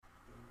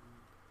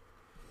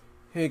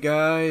Hey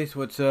guys,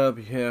 what's up?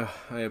 Yeah,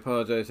 I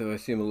apologize if I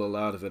seem a little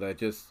out of it. I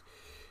just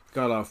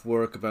got off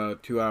work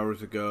about 2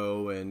 hours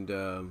ago and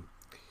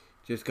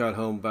just got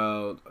home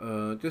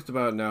about just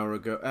about an hour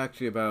ago.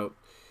 Actually, about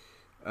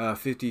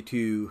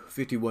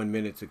 51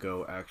 minutes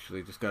ago.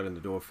 Actually, just got in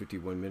the door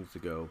 51 minutes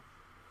ago.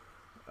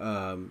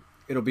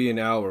 It'll be an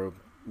hour,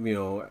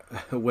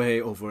 way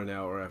over an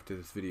hour after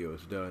this video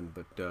is done.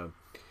 But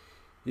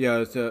yeah,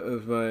 it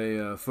was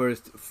my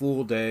first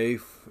full day,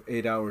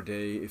 8 hour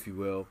day, if you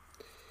will.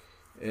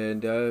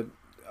 And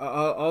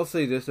I'll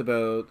say this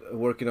about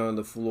working on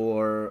the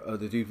floor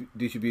of the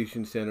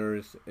distribution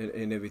centers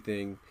and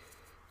everything,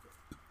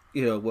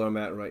 where I'm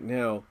at right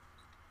now.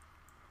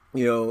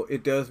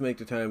 It does make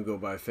the time go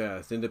by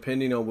fast. And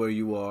depending on where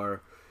you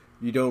are,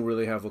 you don't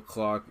really have a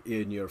clock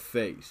in your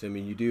face. I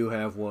mean, you do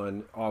have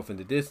one off in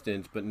the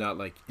distance, but not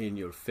like in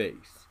your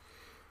face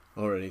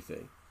or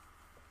anything.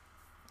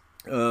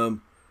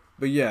 Um,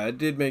 but yeah, it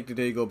did make the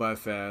day go by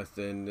fast,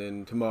 and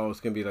then tomorrow's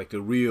gonna be like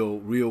the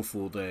real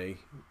full day,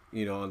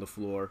 on the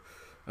floor.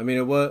 I mean,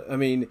 it was. I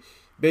mean,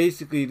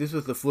 basically, this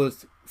was the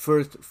first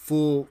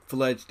full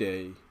fledged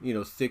day.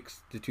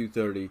 6 to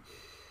 2:30,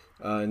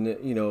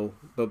 and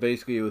but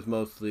basically, it was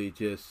mostly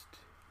just,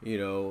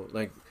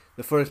 like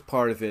the first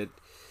part of it,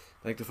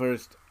 like the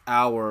first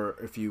hour,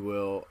 if you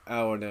will,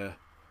 hour and a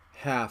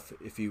half,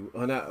 if you,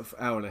 not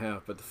hour and a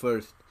half, but the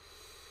first,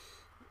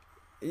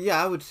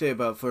 yeah, I would say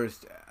about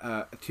first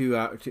 2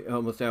 hour,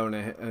 almost hour and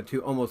a half,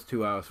 almost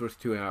 2 hours,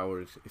 first 2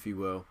 hours, if you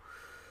will,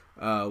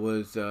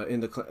 was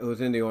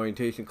was in the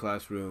orientation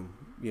classroom.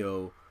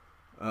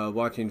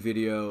 Watching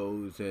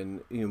videos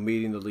and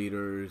meeting the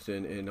leaders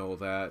and all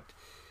that,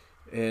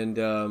 and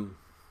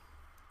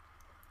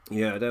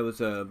yeah, that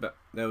was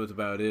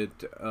about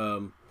it.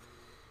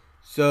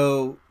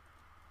 So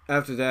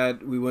after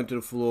that, we went to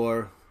the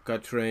floor,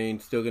 got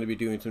trained. Still going to be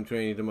doing some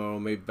training tomorrow.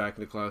 Maybe back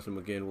in the classroom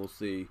again. We'll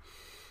see.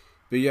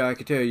 But yeah, I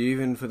can tell you,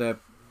 even for that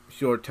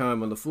short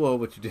time on the floor,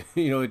 which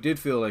it did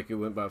feel like it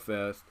went by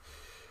fast.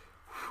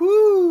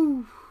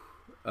 Whew.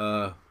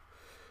 Now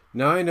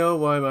I know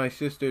why my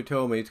sister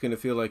told me it's gonna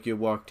feel like you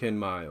walk 10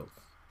 miles,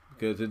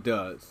 because it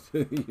does.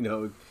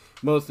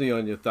 Mostly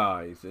on your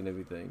thighs and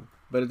everything,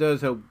 but it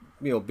does help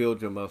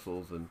build your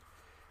muscles and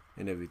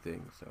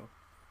everything. So,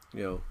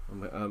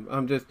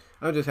 I'm just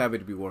happy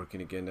to be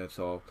working again. That's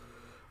all.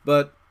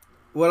 But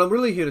what I'm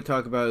really here to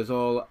talk about is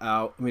all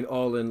out. I mean,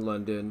 all in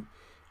London,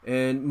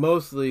 and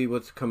mostly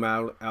what's come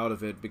out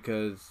of it,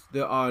 because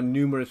there are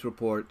numerous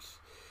reports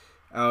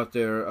out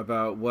there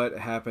about what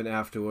happened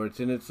afterwards,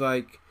 and it's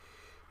like,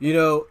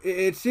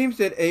 it seems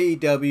that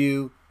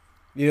AEW,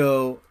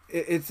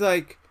 it's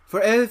like for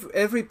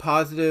every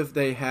positive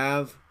they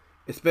have,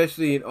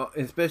 especially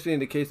in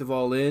the case of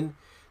All In,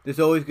 there's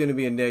always going to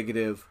be a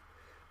negative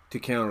to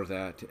counter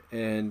that,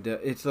 and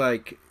it's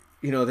like,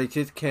 they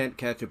just can't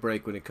catch a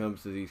break when it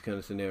comes to these kind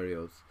of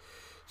scenarios.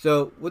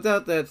 With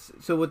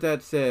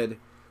that said,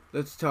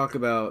 let's talk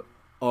about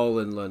All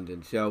in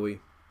London, shall we?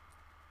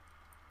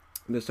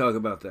 Let's talk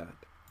about that.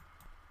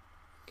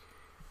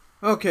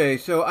 Okay,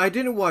 so I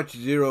didn't watch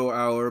Zero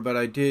Hour, but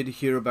I did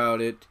hear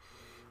about it,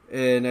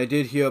 and I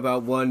did hear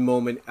about one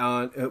moment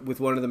on with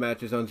one of the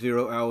matches on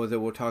Zero Hour that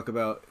we'll talk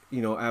about,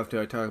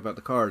 after I talk about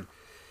the card.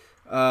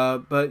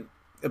 But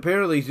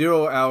apparently,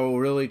 Zero Hour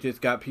really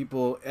just got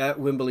people at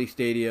Wembley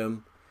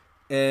Stadium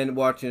and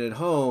watching at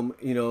home,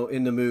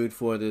 in the mood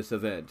for this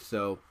event.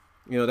 So,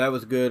 that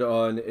was good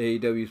on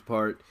AEW's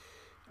part.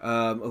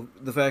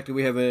 The fact that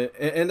we have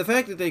and the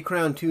fact that they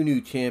crowned two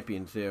new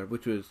champions there,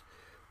 which was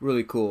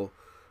really cool.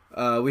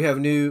 We have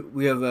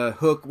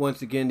Hook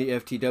once again, the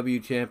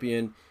FTW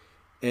champion,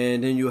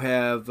 and then you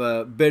have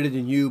Better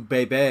Than You,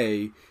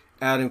 Bebe,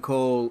 Adam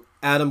Cole,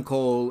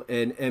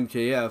 and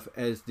MJF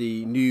as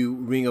the new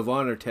Ring of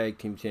Honor tag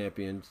team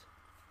champions.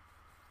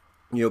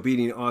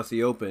 Beating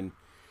Aussie Open.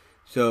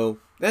 So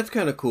that's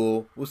kind of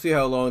cool. We'll see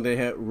how long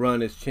they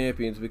run as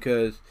champions,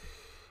 because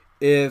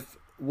if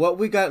what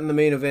we got in the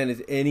main event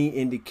is any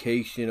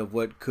indication of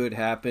what could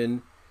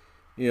happen,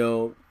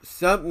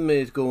 something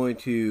is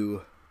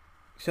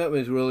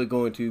really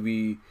going to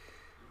be,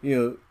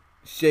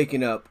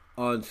 shaken up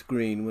on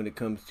screen when it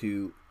comes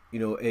to,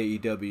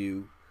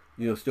 AEW,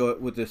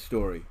 with this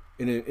story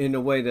in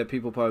a way that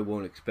people probably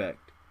won't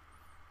expect.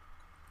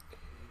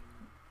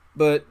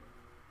 But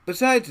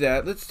besides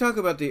that, let's talk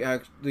about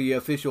the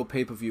official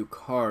pay-per-view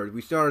card.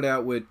 We started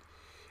out with,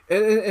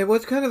 and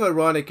what's kind of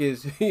ironic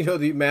is,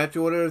 the match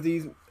order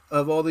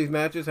of all these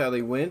matches, how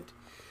they went.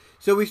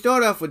 So we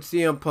start off with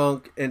CM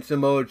Punk and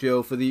Samoa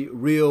Joe for the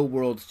Real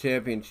World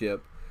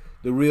Championship,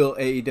 the real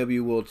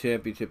AEW World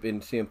Championship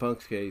in CM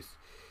Punk's case.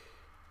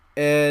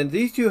 And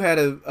these two had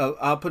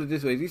I'll put it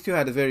this way, these two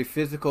had a very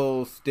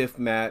physical, stiff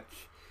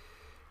match.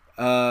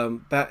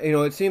 But,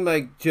 it seemed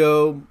like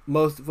Joe,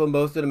 for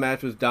most of the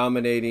match, was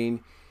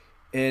dominating.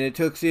 And it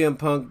took CM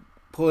Punk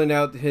pulling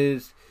out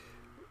his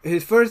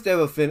first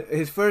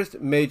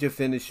major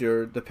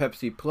finisher, the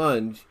Pepsi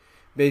Plunge,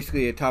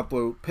 basically a top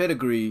rope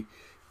pedigree,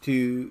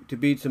 to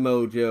beat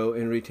Samoa Joe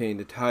and retain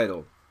the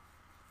title.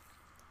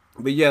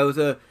 But yeah, it was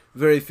a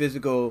very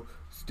physical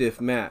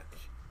stiff match.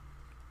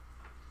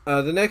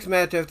 The next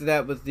match after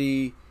that was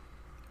the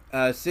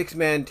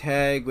 6-man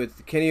tag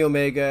with Kenny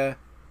Omega,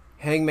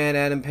 Hangman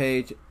Adam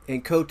Page,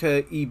 and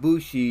Kota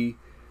Ibushi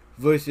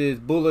versus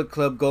Bullet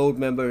Club Gold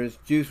members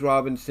Juice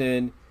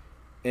Robinson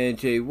and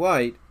Jay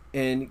White,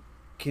 and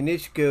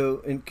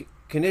Kanishka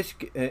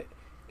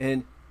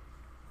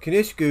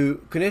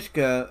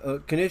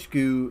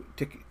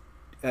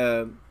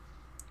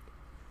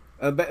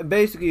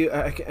basically,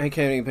 I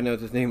can't even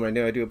pronounce his name right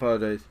now. I do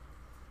apologize.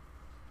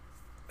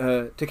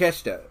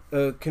 Takeshita,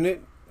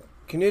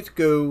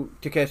 Kanishka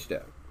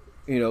Takeshita,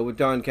 with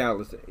Don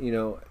Callis,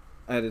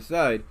 at his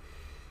side,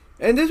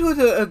 and this was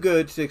a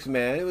good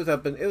 6-man. It was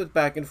it was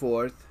back and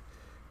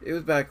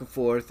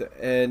forth.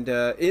 And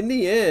in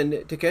the end,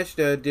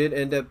 Takeshita did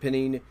end up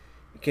pinning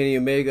Kenny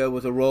Omega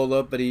with a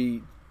roll-up, but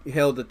he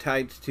held the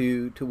tights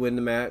to win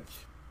the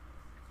match.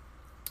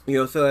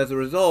 So as a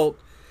result,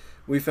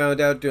 we found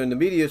out during the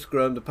media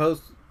scrum, the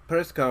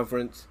post-press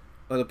conference,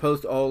 or the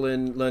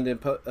post-All-In London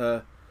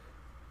press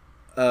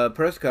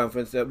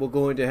conference, that we're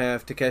going to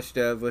have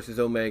Takeshita versus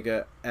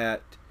Omega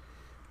at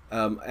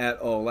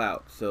All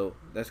Out. So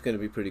that's going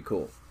to be pretty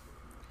cool.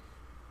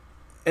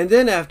 And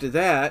then after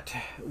that,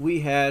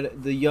 we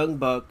had the Young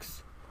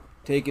Bucks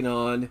taking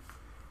on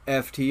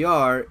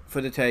FTR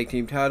for the tag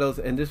team titles,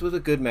 and this was a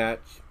good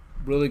match,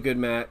 really good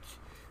match.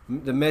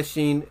 The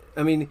meshing,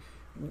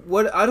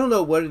 I don't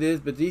know what it is,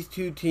 but these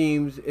two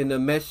teams, in the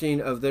meshing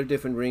of their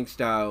different ring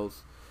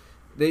styles,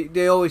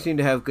 they always seem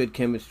to have good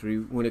chemistry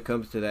when it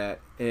comes to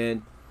that.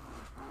 And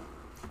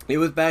it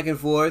was back and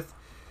forth.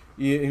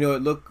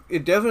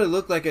 It definitely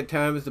looked like at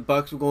times the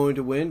Bucks were going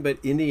to win, but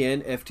in the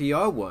end,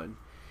 FTR won.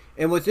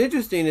 And what's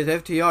interesting is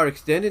FTR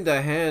extending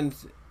their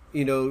hands,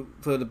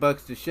 for the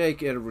Bucks to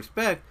shake out of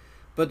respect,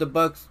 but the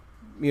Bucks,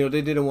 they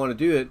didn't want to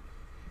do it.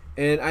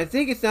 And I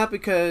think it's not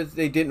because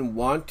they didn't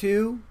want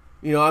to.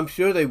 I'm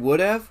sure they would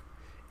have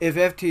if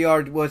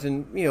FTR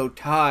wasn't,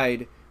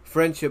 tied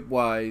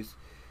friendship-wise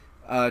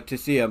to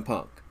CM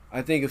Punk.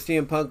 I think if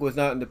CM Punk was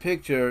not in the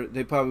picture,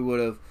 they probably would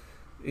have,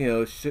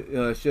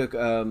 shook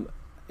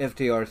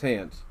FTR's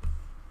hands.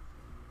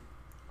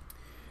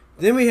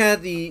 Then we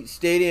had the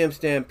Stadium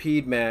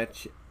Stampede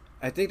match.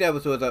 I think that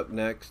was what was up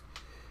next.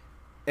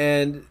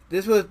 And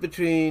this was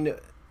between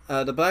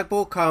the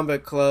Blackpool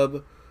Combat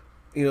Club,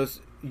 Wheeler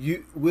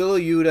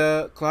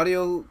Yuta,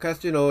 Claudio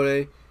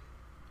Castagnoli,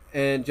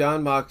 and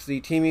John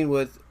Moxley teaming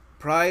with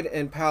Pride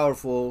and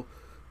Powerful,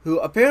 who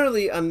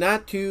apparently are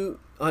not so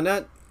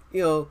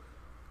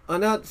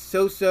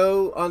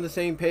on the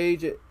same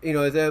page,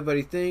 as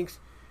everybody thinks,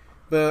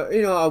 but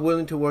are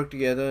willing to work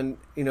together,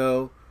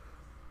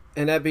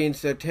 and that being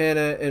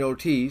Santana and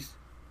Ortiz,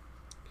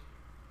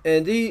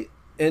 and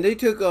they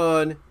took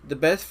on the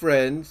Best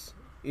Friends,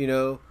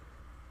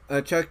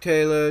 Chuck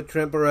Taylor,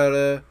 Trent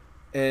Beretta,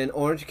 and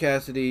Orange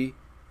Cassidy,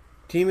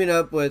 teaming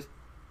up with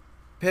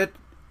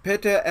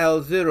Penta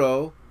El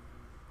Zero,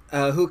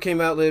 who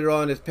came out later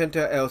on as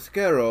Penta El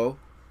Scaro,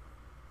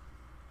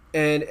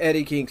 and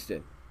Eddie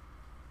Kingston.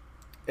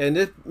 And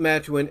this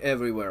match went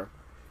everywhere.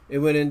 It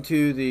went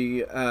into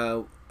the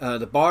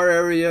bar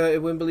area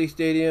at Wembley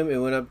Stadium. It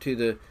went up to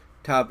the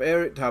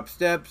top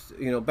steps,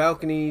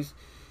 balconies.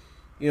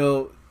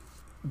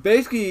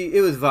 Basically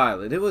it was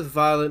violent. It was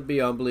violent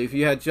beyond belief.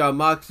 You had John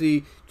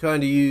Moxley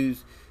trying to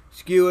use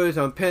skewers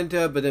on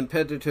Penta, but then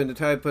Penta turned the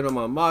tide, put them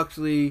on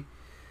Moxley.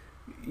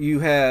 You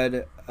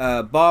had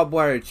barbed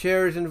wire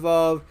chairs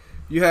involved.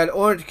 You had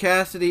Orange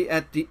Cassidy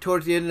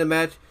towards the end of the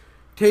match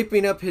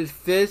taping up his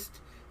fist,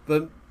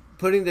 but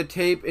putting the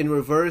tape in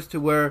reverse to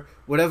where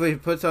whatever he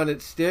puts on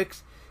it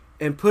sticks,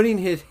 and putting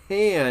his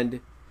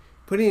hand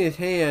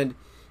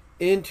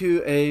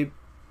into a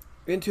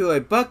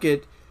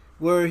bucket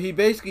where he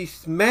basically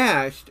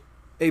smashed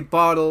a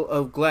bottle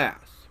of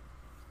glass.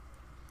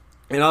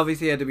 And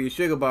obviously it had to be a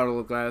sugar bottle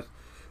of glass,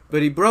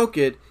 but he broke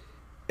it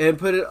and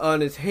put it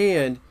on his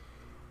hand,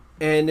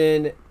 and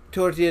then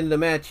towards the end of the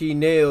match he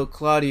nailed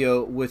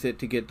Claudio with it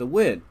to get the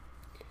win.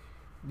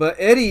 But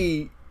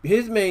Eddie,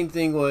 his main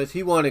thing was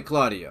he wanted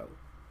Claudio.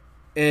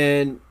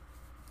 And,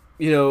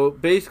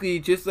 basically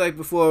just like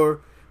before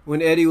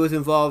when Eddie was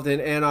involved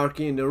in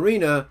Anarchy in the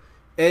Arena,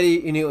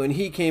 Eddie, and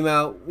he came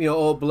out,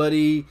 all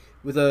bloody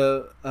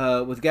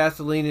with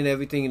gasoline and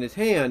everything in his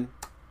hand.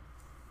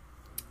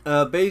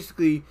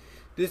 Basically,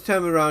 this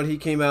time around he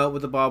came out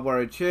with a barbed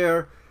wire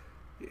chair.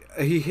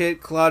 He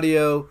hit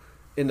Claudio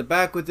in the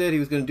back with it. He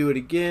was going to do it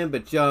again,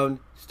 but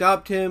John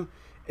stopped him.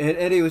 And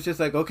Eddie was just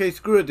like, okay,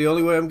 screw it. The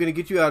only way I'm going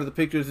to get you out of the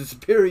picture is to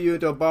spear you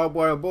into a barbed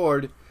wire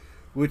board,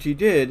 which he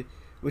did,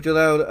 which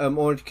allowed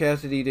Orange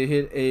Cassidy to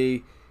hit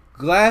a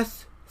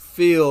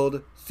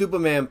glass-filled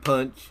Superman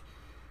punch,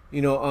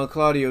 on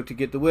Claudio to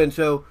get the win.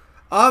 So,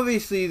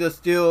 obviously, they're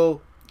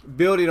still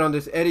building on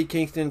this Eddie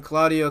Kingston,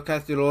 Claudio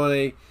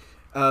Castagnoli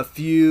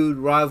feud,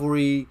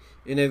 rivalry,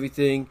 and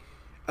everything.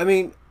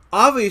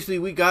 Obviously,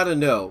 we got to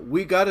know.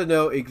 We got to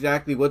know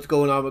exactly what's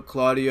going on with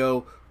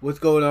Claudio, what's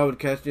going on with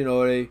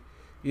Castagnoli.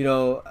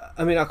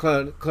 I mean, not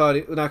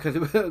Claudio, not because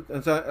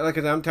I'm sorry, like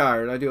I said, I'm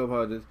tired. I do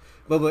apologize.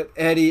 But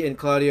Eddie and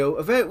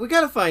Claudio, we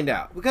got to find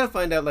out. We got to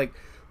find out, like,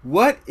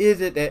 what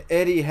is it that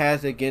Eddie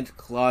has against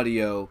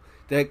Claudio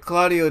that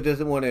Claudio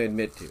doesn't want to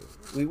admit to?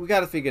 We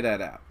got to figure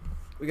that out.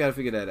 We got to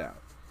figure that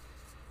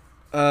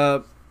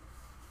out.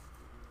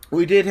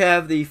 We did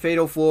have the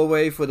Fatal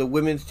 4-Way for the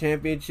Women's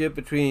Championship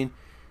between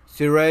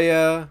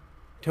Saraya,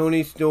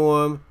 Toni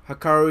Storm,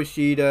 Hikaru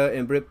Shida,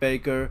 and Britt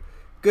Baker.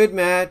 Good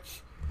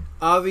match.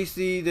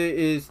 Obviously, there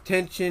is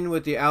tension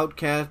with the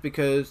Outcast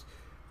because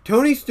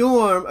Toni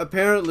Storm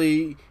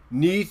apparently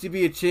needs to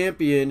be a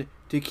champion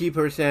to keep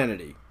her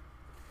sanity.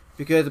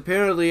 Because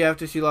apparently,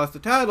 after she lost the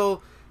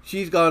title,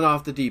 she's gone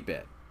off the deep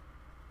end.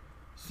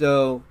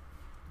 So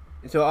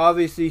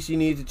obviously, she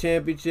needs a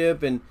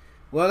championship, and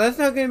well, that's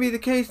not going to be the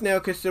case now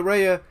because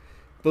Saraya,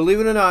 believe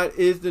it or not,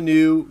 is the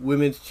new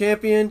women's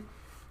champion.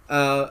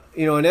 And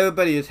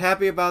everybody is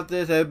happy about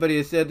this. Everybody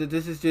has said that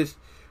this is just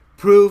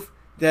proof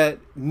that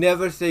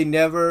never say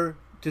never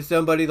to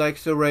somebody like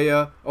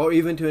Saraya, or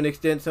even to an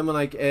extent someone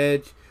like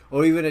Edge,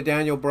 or even a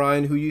Daniel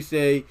Bryan, who you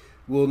say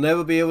will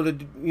never be able to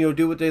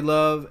do what they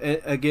love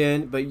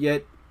again, but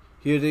yet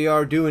here they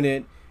are doing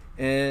it,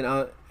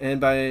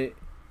 and by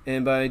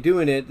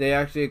doing it, they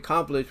actually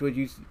accomplish what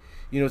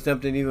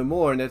something even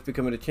more, and that's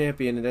becoming a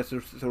champion, and that's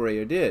what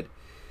Saraya did.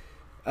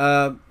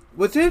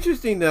 What's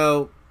interesting,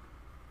 though,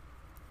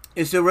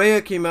 is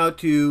Saraya came out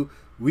to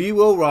We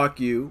Will Rock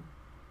You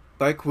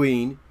by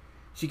Queen.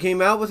 She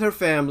came out with her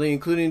family,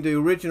 including the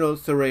original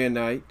Saraya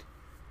Knight,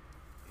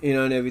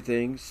 and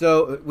everything,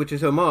 which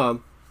is her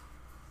mom.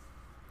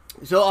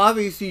 So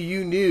obviously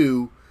you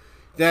knew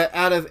that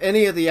out of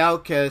any of the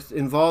Outcasts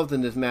involved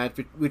in this match,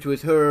 which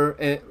was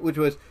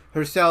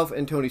herself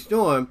and Toni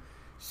Storm,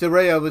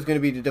 Saraya was going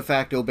to be the de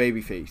facto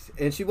babyface,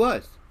 and she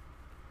was.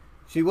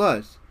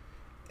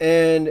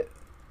 And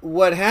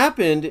what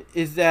happened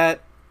is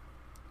that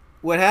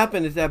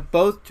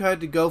both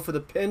tried to go for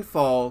the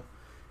pinfall,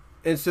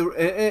 and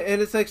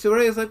it's like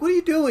Saraya's like, "What are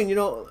you doing?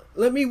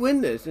 Let me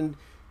win this." And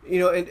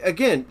and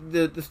again,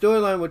 the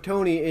storyline with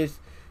Toni is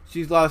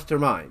she's lost her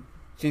mind,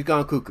 she's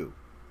gone cuckoo,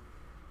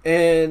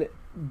 and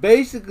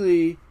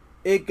basically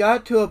it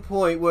got to a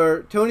point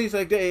where Tony's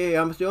like, "Hey,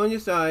 I'm still on your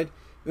side."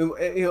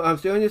 I'm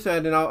still on your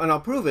side, and I'll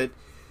prove it.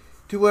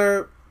 To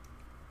where,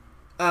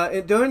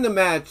 during the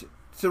match,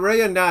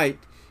 Saraya Knight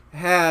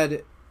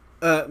had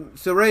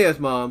Saraya's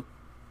mom.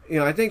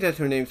 I think that's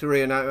her name,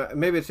 Saraya Knight.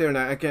 Maybe it's Sarah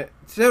Knight.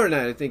 Sarah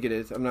Knight, I think it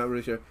is. I'm not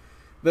really sure.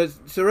 But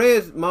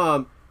Saraya's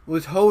mom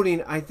was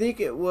holding, I think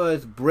it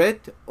was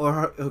Britt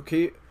or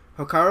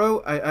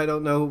Hikaru. I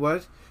don't know who it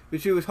was,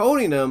 but she was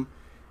holding them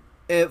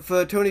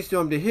for Toni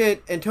Storm to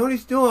hit, and Toni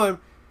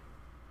Storm,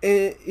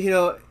 as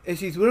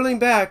she's whirling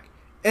back,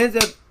 ends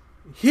up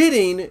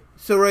hitting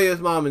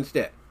Saraya's mom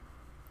instead.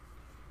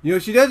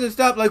 She doesn't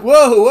stop like,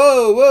 whoa,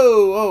 whoa,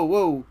 whoa,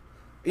 whoa,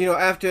 whoa.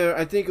 After,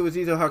 I think it was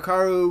either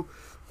Hikaru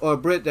or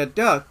Britt that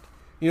ducked,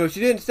 she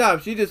didn't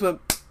stop. She just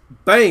went,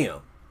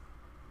 bam.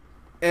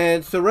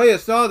 And Saraya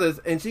saw this,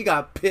 and she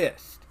got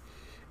pissed.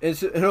 And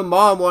her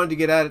mom wanted to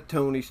get at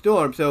Toni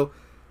Storm. So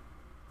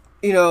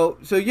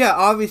yeah,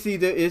 obviously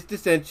there is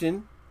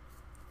dissension.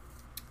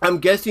 I'm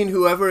guessing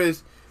whoever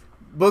is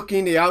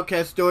booking the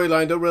Outcast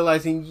storyline, they're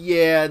realizing,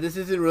 yeah, this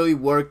isn't really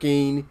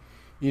working,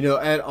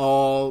 at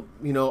all.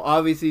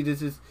 Obviously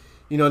this is,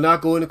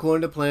 not going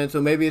according to plan, so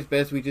maybe it's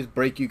best we just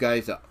break you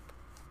guys up.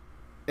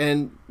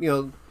 And,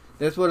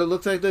 that's what it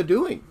looks like they're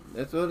doing.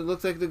 That's what it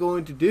looks like they're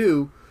going to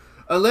do.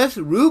 Unless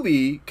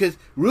Ruby, because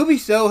Ruby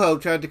Soho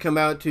tried to come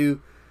out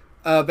to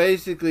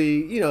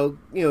basically,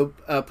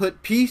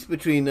 put peace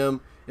between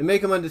them and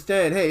make them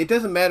understand, hey, it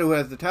doesn't matter who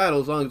has the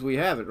title as long as we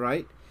have it,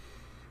 right?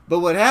 But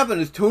what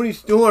happened is Toni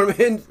Storm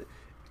ends,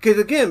 because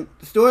again,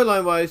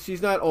 storyline-wise,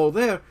 she's not all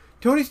there.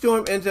 Toni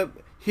Storm ends up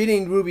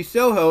hitting Ruby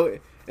Soho,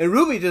 and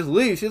Ruby just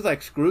leaves. She's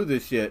like, screw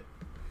this shit.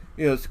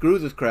 Screw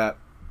this crap.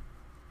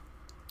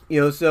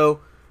 So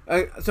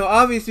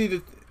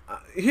obviously,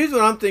 here's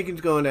what I'm thinking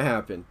is going to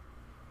happen.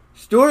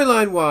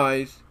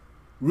 Storyline-wise,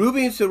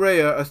 Ruby and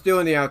Saraya are still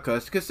in the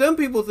Outcast, because some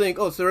people think,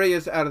 oh,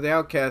 Saraya's out of the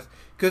Outcast,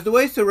 because the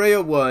way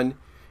Saraya won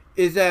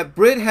is that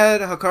Britt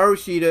had Hikaru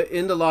Shida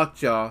in the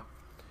lockjaw,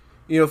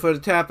 for the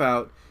tap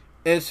out,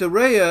 and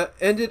Saraya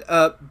ended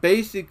up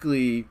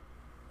basically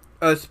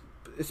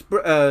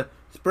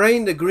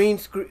spraying the green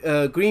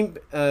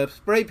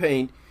spray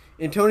paint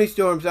in Toni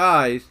Storm's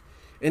eyes,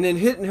 and then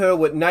hitting her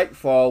with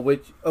Nightfall,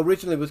 which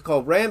originally was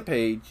called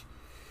Rampage,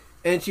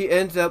 and she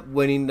ends up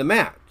winning the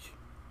match.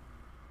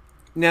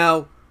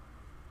 Now,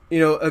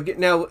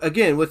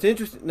 what's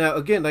interesting? Now,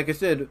 again, like I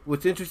said,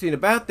 what's interesting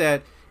about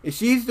that is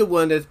she's the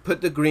one that's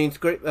put the green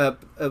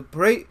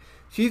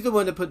she's the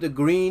one that put the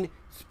green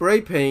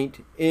spray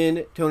paint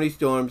in Toni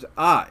Storm's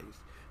eyes.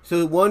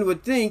 So one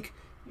would think,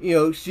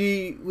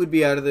 she would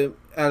be out of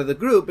the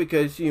group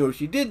because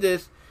she did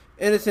this,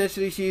 and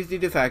essentially she's the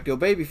de facto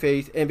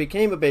babyface and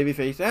became a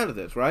babyface out of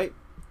this, right?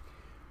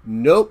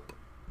 Nope.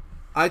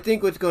 I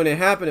think what's going to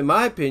happen, in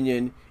my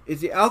opinion,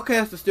 is the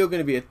Outcast is still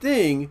going to be a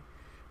thing,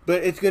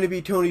 but it's going to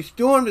be Toni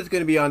Storm that's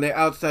going to be on the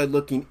outside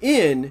looking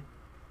in,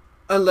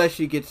 unless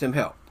she gets some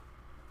help.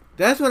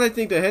 That's what I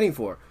think they're heading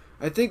for.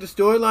 I think the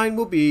storyline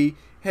will be,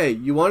 hey,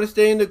 you want to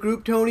stay in the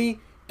group, Toni?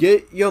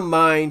 Get your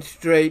mind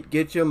straight.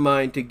 Get your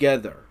mind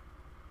together.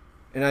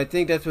 And I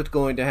think that's what's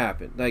going to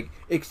happen. Like,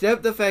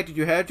 accept the fact that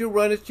you had your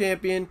run as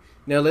champion.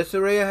 Now let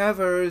Saraya have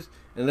hers,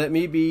 and let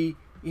me be,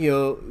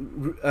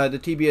 the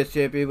TBS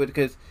champion,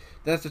 because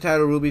that's the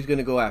title Ruby's going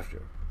to go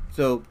after.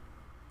 So,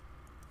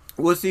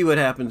 we'll see what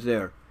happens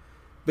there.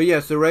 But yeah,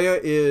 Saraya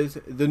is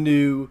the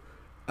new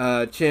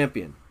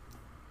champion.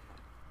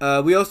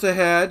 We also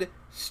had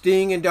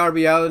Sting and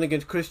Darby Allin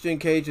against Christian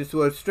Cage and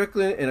Swerve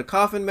Strickland in a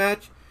coffin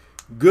match.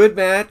 Good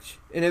match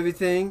and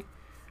everything.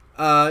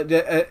 And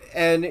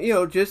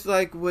just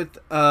like with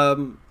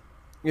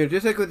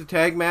the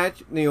tag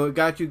match, it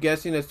got you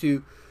guessing as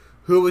to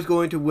who was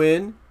going to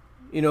win,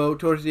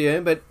 towards the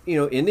end. But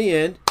in the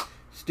end,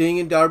 Sting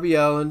and Darby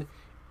Allin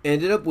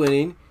ended up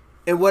winning.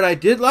 And what I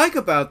did like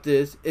about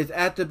this is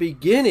at the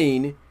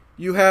beginning,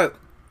 you have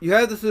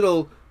this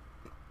little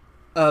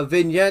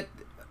vignette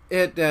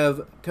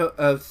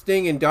of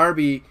Sting and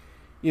Darby,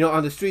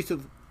 on the streets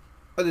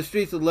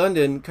of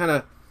London, kind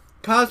of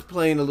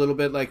cosplaying a little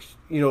bit like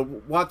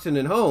Watson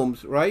and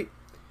Holmes, right?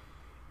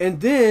 And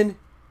then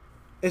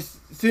as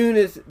soon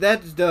as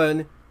that's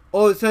done,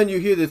 all of a sudden you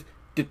hear this.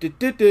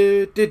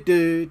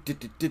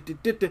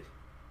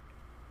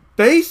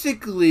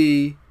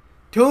 Basically,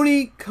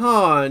 Tony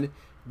Khan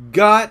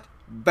got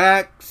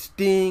back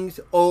Sting's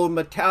old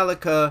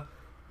Metallica,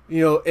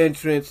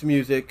 entrance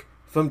music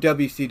from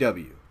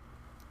WCW.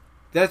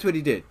 That's what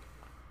he did.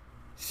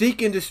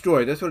 Seek and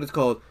Destroy. That's what it's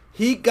called.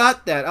 He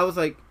got that. I was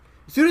like,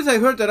 as soon as I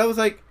heard that, I was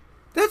like,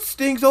 that's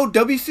Sting's old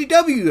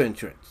WCW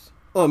entrance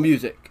or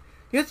music.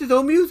 He has his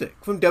own music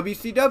from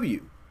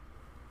WCW.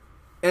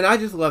 And I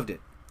just loved it.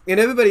 And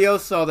everybody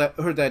else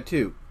heard that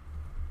too.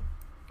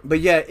 But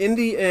yeah, in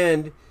the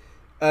end,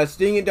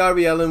 Sting and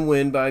Darby Allin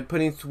win by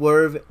putting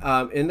Swerve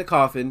in the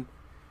coffin.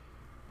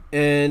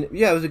 And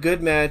yeah, it was a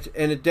good match.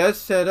 And it does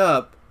set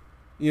up,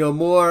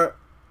 more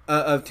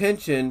of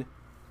tension,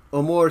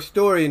 or more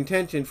story and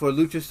tension for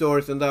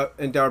Luchasaurus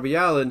and Darby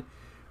Allin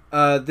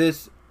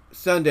this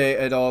Sunday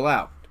at All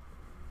Out.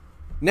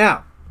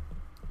 Now,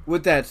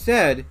 with that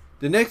said,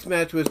 the next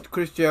match was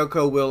Chris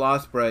Jericho, Will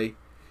Ospreay.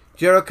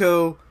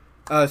 Jericho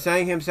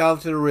sang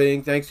himself to the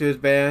ring thanks to his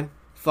band,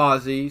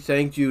 Fozzy,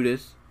 sang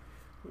Judas.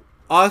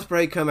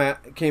 Ospreay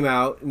came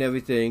out and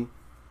everything.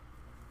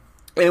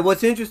 And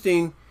what's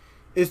interesting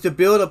is to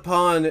build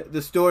upon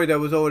the story that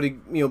was already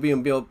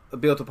being built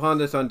upon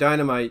this on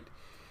Dynamite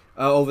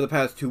over the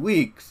past 2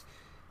 weeks,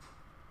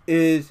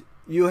 is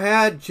you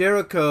had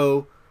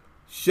Jericho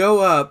show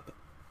up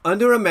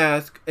under a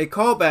mask, a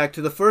callback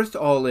to the first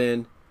All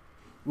In,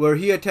 where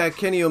he attacked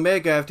Kenny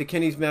Omega after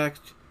Kenny's match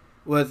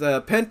with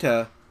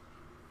Penta.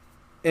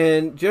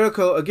 And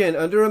Jericho, again,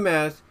 under a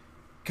mask,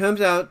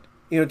 comes out,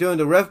 during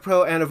the Rev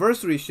Pro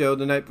anniversary show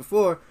the night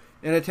before,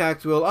 and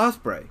attacks Will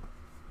Ospreay.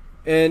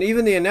 And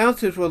even the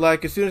announcers were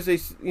like, as soon as they,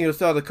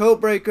 saw the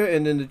Code Breaker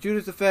and then the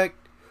Judas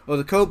Effect, or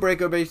the Code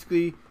Breaker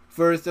basically,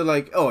 first they're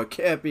like, oh, it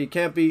can't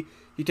be.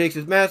 He takes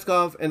his mask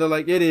off, and they're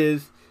like, it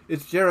is.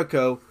 It's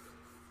Jericho.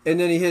 And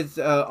then he hits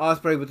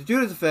Ospreay with the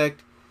Judas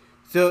Effect.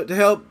 So to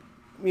help,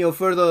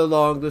 further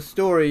along the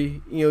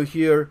story,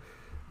 here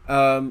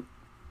at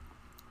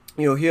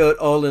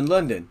All in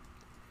London.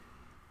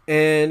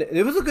 And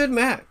it was a good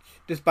match,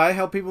 despite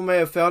how people may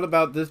have felt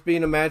about this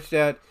being a match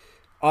that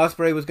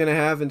Ospreay was going to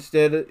have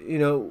instead,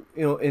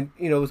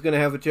 was going to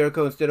have with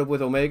Jericho instead of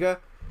with Omega.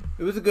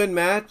 It was a good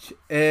match,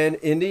 and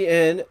in the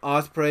end,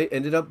 Ospreay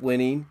ended up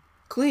winning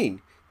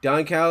clean.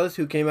 Don Callis,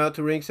 who came out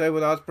to ringside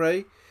with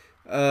Ospreay,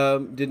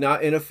 did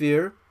not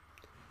interfere,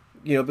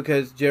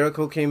 because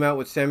Jericho came out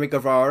with Sammy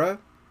Guevara,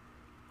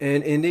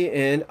 and in the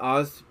end,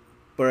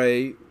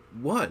 Ospreay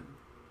won.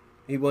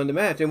 He won the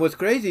match. And what's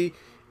crazy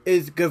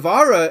is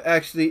Guevara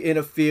actually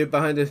interfered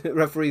behind the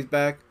referee's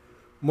back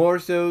more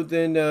so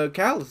than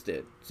Callis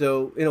did.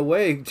 So, in a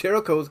way,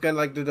 Jericho was kind of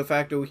like the de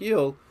facto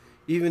heel,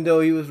 even though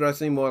he was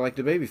wrestling more like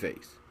the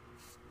babyface.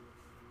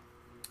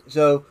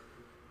 So,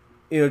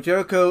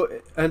 Jericho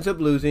ends up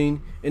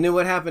losing, and then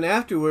what happened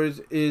afterwards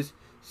is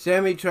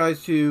Sammy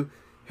tries to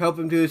help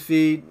him to his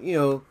feet,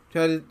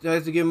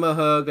 tries to give him a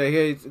hug, like,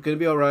 hey, it's going to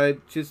be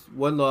alright, just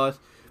one loss.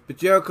 But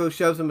Jericho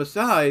shoves him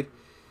aside,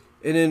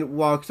 and then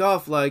walks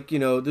off like,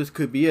 this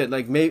could be it.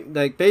 Like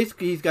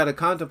basically he's got to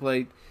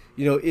contemplate,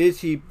 is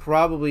he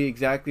probably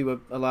exactly what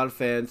a lot of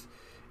fans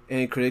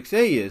and critics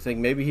say he is? Like,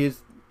 maybe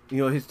his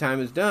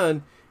time is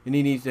done and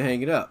he needs to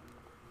hang it up.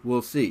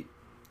 We'll see.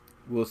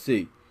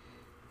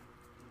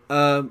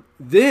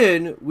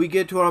 Then we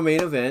get to our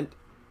main event.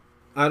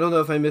 I don't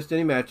know if I missed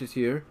any matches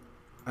here.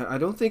 I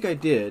don't think I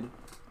did.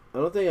 I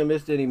don't think I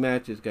missed any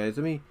matches, guys.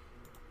 Let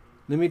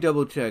me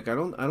double check. I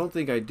don't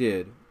think I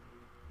did.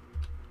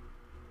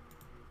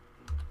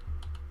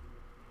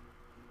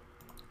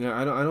 Yeah,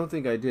 I don't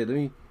think I did.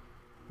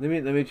 Let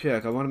me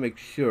check. I want to make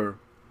sure.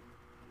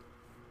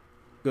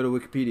 Go to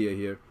Wikipedia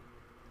here.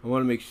 I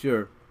want to make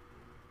sure.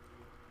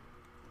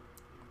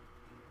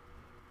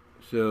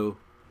 So,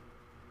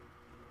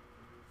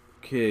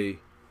 okay,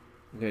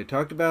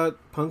 talked about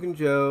Punk and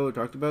Joe,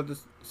 talked about the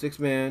six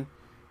man,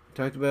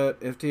 talked about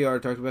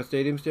FTR, talked about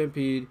Stadium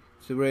Stampede,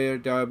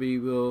 Saraya, Darby,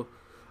 Will.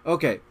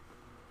 Okay,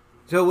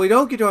 so we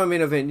don't get to our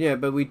main event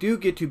yet, but we do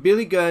get to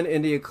Billy Gunn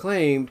and the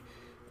Acclaimed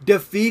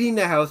defeating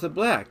the House of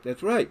Black.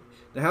 That's right.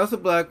 The House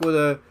of Black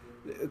were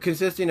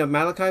consisting of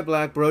Malachi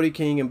Black, Brody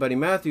King, and Buddy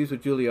Matthews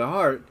with Julia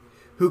Hart,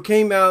 who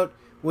came out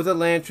with a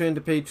lantern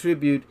to pay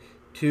tribute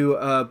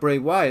to Bray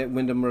Wyatt,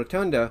 Wyndham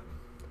Rotunda.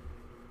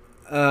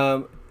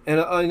 And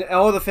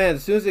all the fans,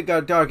 as soon as it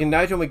got dark, and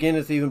Nigel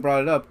McGuinness even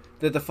brought it up,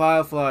 that the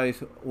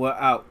Fireflies were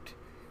out.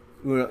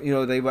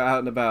 They were out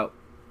and about.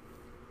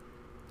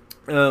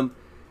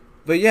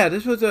 But yeah,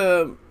 this was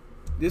a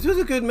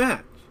good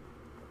match.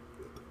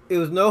 It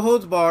was no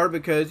holds barred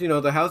because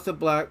the House of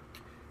Black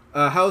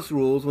house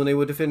rules when they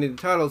were defending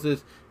the titles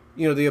is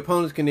the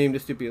opponents can name the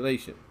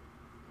stipulation,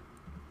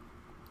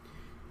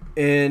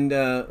 and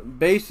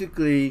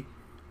basically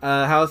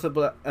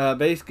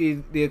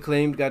the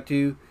Acclaimed got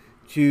to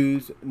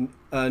choose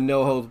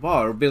no holds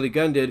barred. Billy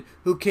Gunn did,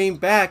 who came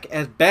back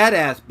as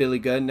badass Billy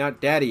Gunn,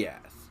 not daddy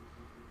ass,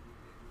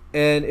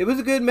 and it was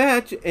a good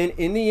match. And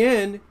in the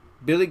end,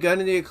 Billy Gunn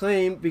and the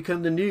Acclaimed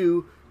become the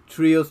new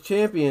Trios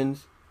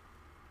champions.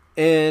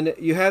 And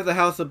you have the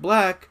House of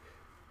Black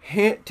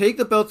take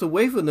the belts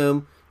away from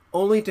them,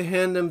 only to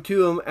hand them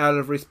to them out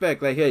of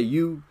respect. Like, hey,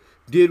 you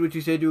did what you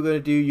said you were going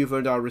to do. You've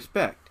earned our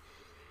respect.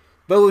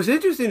 But what's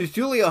interesting is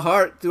Julia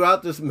Hart,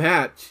 throughout this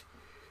match,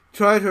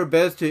 tried her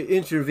best to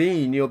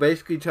intervene.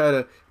 Basically try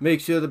to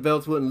make sure the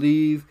belts wouldn't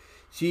leave.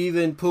 She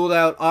even pulled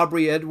out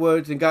Aubrey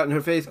Edwards and got in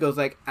her face and goes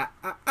like,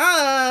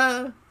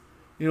 or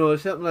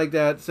something like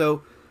that.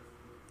 So,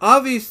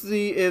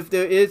 obviously, if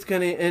there is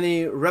kind of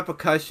any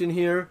repercussion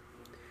here,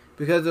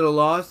 because of the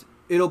loss,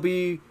 it'll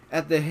be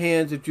at the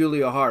hands of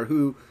Julia Hart,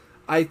 who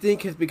I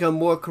think has become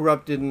more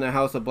corrupted than the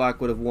House of Black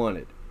would have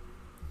wanted.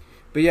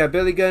 But yeah,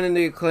 Billy Gunn and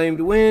the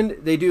Acclaimed win.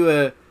 They do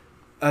a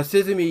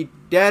Sesame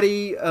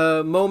Daddy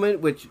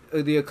moment, which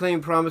the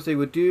Acclaimed promised they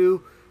would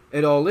do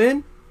at All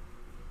In.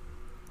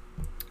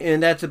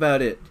 And that's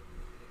about it.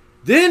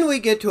 Then we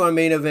get to our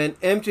main event,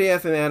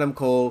 MJF and Adam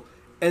Cole.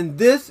 And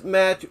this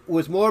match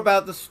was more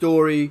about the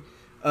story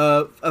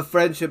of a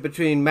friendship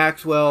between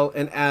Maxwell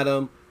and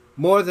Adam,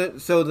 more than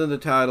the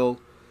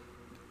title.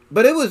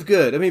 But it was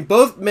good. I mean,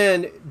 both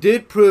men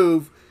did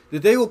prove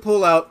that they will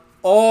pull out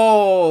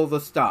all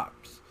the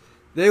stops.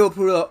 They will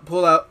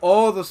pull out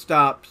all the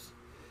stops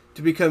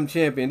to become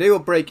champion. They will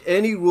break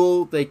any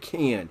rule they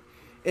can.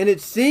 And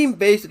it seemed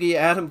basically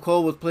Adam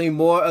Cole was playing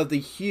more of the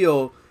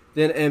heel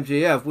than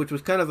MJF, which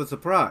was kind of a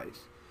surprise.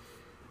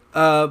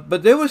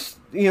 But there was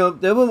a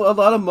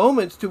lot of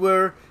moments to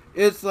where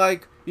it's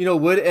like,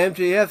 would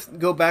MJF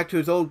go back to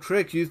his old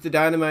tricks, use the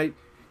dynamite,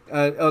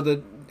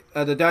 the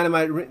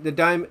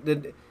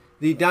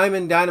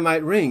diamond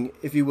dynamite ring,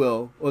 if you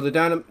will, or the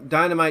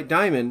dynamite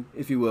diamond,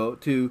 if you will,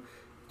 to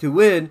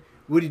win?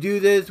 Would he do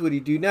this? Would he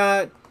do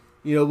not?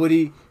 Would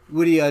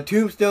he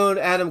tombstone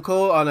Adam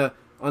Cole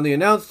on the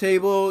announce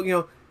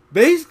table?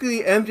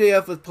 Basically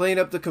MJF was playing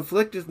up the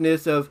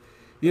conflictedness of,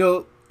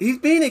 he's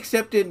being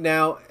accepted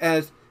now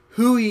as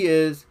who he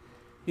is.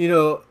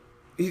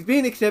 He's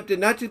being accepted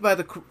not just by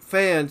the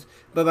fans,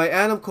 but by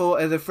Adam Cole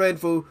as a friend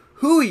for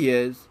who he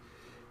is,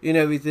 and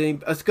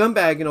everything, a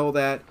scumbag and all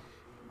that.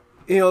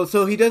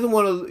 So he doesn't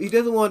want to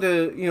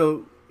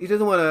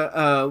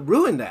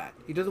ruin that.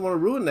 He doesn't want to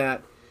ruin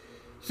that.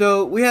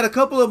 So we had a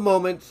couple of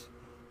moments,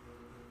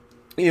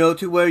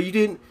 to where you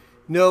didn't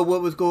know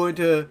what was going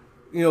to,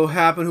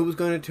 happen, who was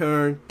going to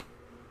turn.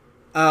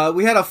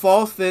 We had a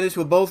false finish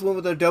where both went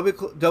with a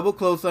double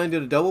clothesline to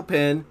the double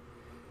pin.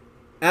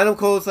 Adam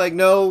Cole's like,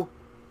 no,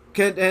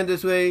 can't end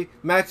this way.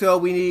 Maxwell,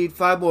 we need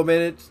 5 more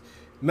minutes.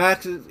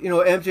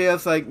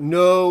 MJF's like,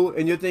 no,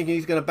 and you're thinking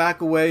he's going to back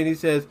away, and he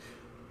says,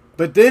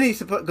 but then he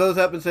goes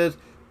up and says,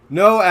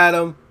 no,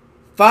 Adam,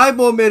 5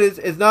 more minutes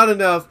is not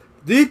enough.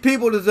 These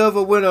people deserve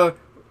a winner.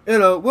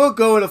 We'll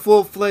go in a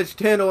full-fledged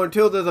 10 or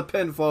until there's a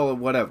pinfall or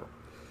whatever.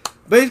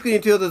 Basically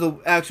until there's an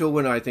actual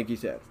winner, I think he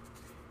said.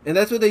 And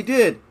that's what they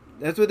did.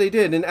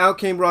 And out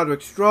came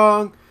Roderick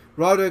Strong.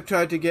 Roderick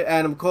tried to get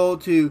Adam Cole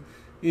to,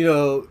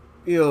 use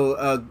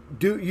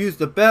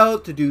the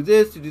belt, to do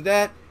this, to do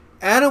that.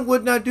 Adam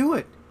would not do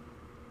it.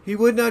 He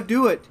would not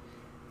do it.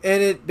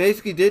 And it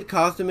basically did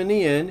cost him in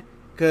the end,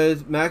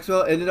 because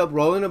Maxwell ended up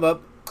rolling him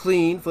up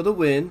clean for the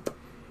win.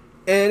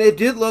 And it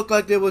did look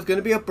like there was going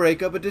to be a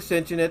breakup, a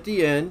dissension at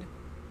the end,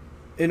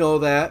 and all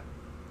that.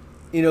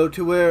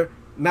 To where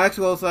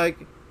Maxwell's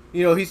like,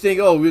 he's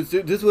thinking, oh, is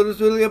this what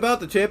it's really about,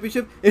 the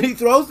championship? And he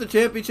throws the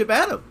championship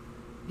at him.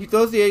 He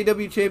throws the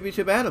AEW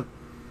championship at him.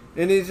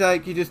 And he's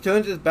like, he just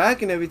turns his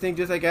back and everything,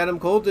 just like Adam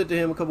Cole did to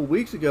him a couple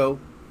weeks ago.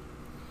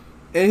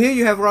 And here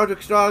you have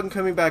Roderick Strong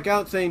coming back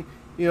out saying,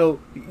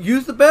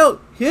 use the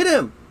belt, hit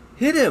him.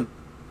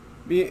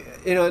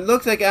 It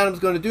looks like Adam's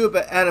going to do it,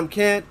 but Adam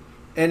can't.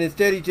 And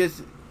instead he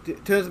just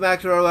turns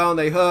Maxwell around,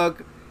 they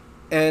hug,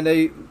 and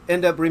they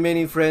end up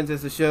remaining friends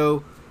as the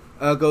show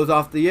goes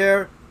off the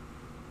air.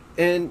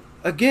 And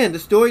again, the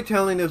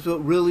storytelling is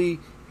what really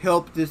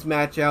helped this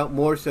match out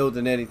more so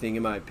than anything,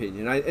 in my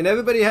opinion. And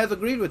everybody has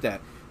agreed with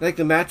that. Like,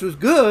 the match was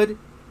good.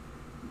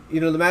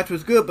 The match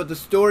was good, but the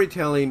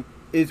storytelling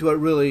is what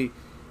really,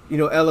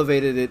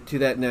 elevated it to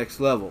that next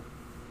level.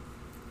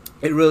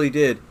 It really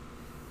did.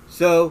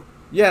 So,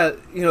 yeah,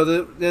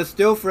 they're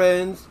still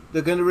friends.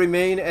 They're going to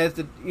remain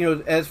as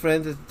as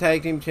friends, as the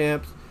tag team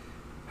champs.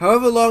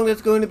 However long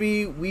that's going to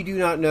be, we do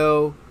not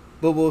know,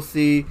 but we'll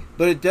see.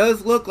 But it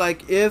does look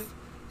like if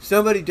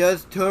somebody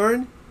does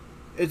turn,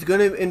 it's going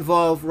to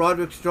involve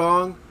Roderick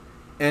Strong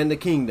and the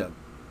Kingdom,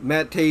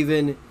 Matt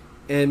Taven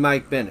and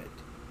Mike Bennett.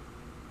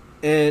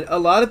 And a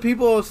lot of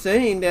people are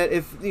saying that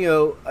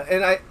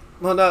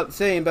not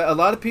saying, but a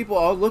lot of people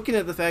are looking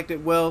at the fact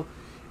that, well,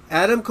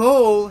 Adam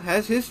Cole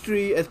has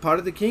history as part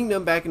of the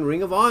Kingdom back in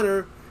Ring of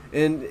Honor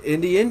and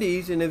in the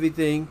Indies and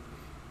everything.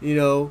 He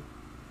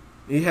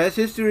has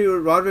history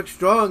with Roderick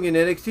Strong in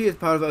NXT as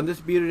part of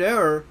Undisputed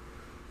Era.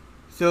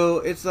 So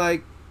it's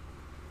like,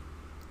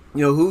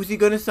 who's he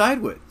going to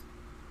side with?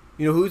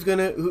 Who is he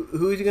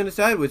going to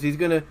side with? He's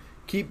going to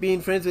keep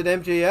being friends with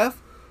MJF?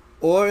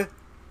 Or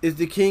is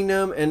the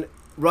Kingdom and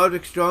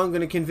Roderick Strong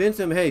going to convince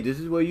him, hey, this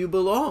is where you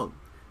belong?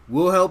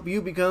 We'll help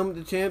you become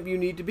the champ you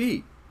need to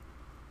be.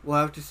 We'll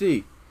have to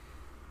see.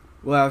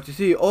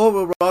 Or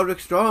will Roderick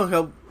Strong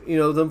help,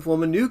 them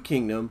form a new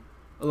Kingdom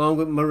along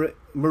with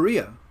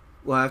Maria?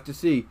 We'll have to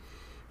see.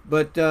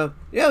 But, it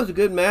was a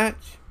good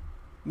match.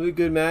 Really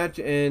good match.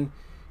 And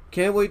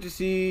can't wait to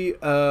see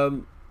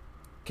what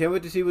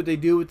they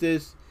do with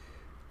this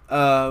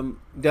down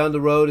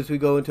the road as we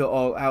go into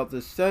All Out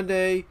this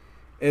Sunday.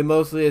 And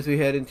mostly as we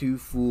head into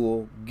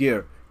Full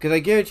Gear. Because I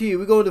guarantee you,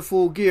 we go into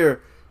Full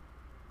Gear,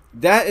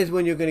 that is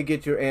when you're going to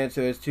get your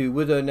answer as to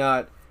whether or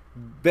not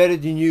Better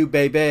Than You,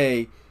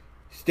 baby,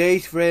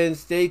 stays friends,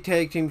 stay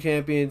tag team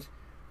champions,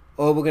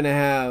 or we're going to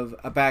have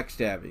a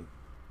backstabbing.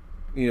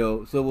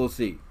 So we'll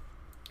see.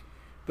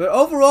 But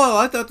overall,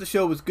 I thought the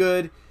show was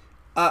good.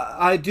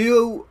 I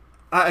do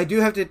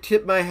have to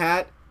tip my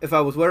hat, if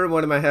I was wearing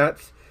one of my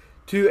hats,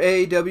 to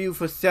AEW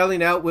for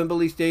selling out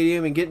Wembley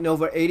Stadium and getting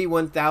over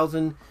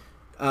 81,000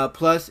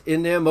 plus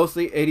in there,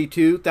 mostly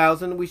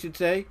 82,000, we should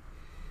say.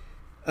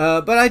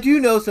 But I do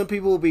know some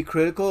people will be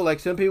critical. Like,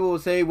 some people will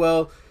say,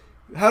 well,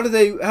 how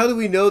do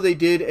we know they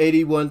did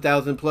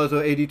 81,000 plus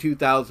or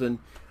 82,000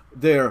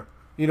 there?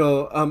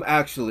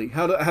 Actually,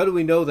 how do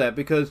we know that?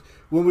 Because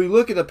when we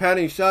look at the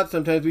panning shots,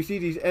 sometimes we see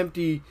these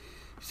empty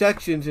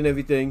sections and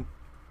everything.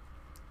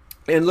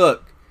 And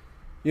look,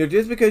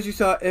 just because you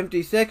saw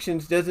empty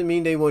sections doesn't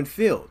mean they weren't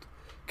filled.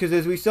 Because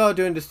as we saw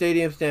during the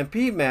Stadium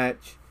Stampede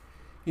match,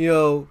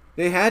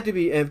 they had to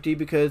be empty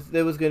because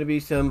there was going to be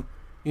some,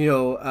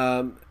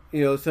 some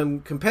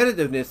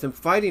competitiveness, some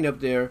fighting up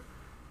there,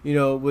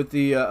 with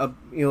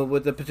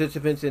the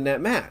participants in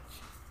that match.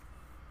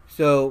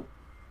 So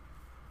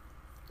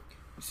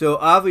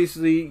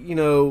obviously, you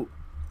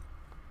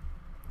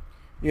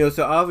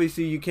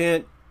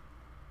can't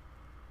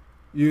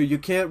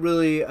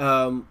really,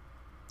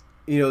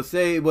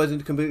 say it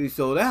wasn't completely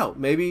sold out.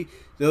 Maybe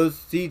those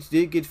seats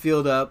did get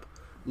filled up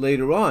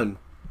later on,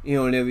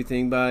 and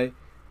everything by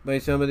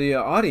some of the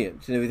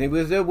audience and everything,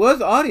 because there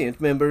was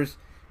audience members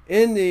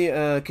in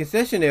the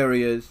concession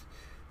areas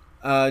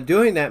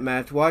during that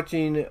match,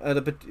 watching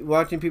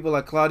people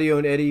like Claudio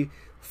and Eddie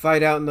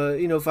fight out in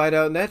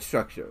that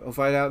structure or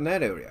fight out in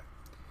that area.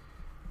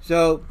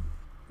 So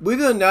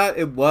whether or not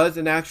it was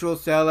an actual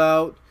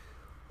sellout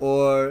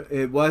or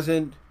it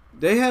wasn't,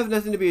 they have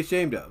nothing to be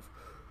ashamed of.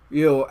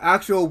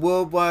 Actual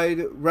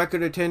worldwide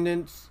record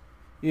attendance,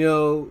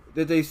 that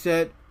they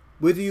set.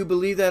 Whether you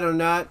believe that or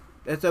not,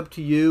 that's up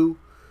to you.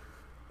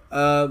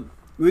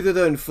 Whether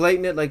they're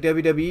inflating it like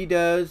WWE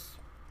does,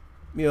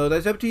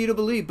 that's up to you to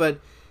believe. But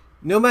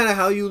no matter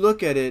how you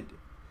look at it,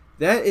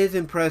 that is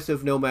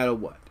impressive no matter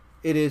what.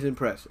 It is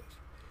impressive.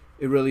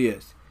 It really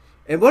is.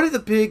 And one of the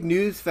big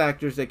news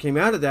factors that came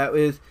out of that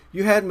is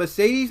you had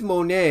Mercedes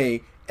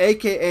Moné,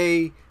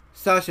 a.k.a.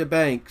 Sasha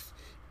Banks,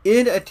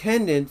 in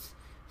attendance,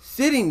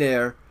 sitting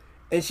there,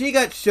 and she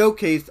got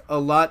showcased a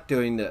lot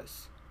during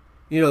this.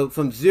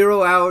 From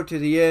 0 hour to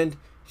the end,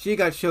 she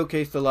got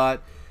showcased a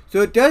lot.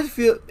 So it does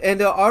feel, and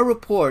there are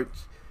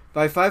reports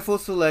by Fightful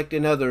Select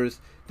and others,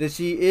 that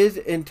she is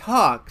in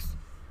talks,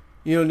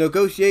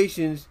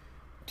 negotiations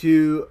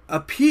to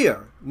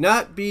appear,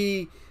 not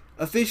be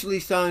officially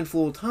signed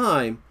full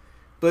time,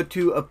 but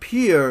to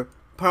appear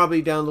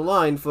probably down the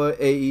line for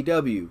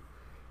AEW.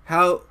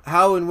 How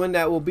and when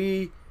that will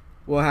be,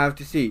 we'll have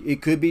to see.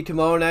 It could be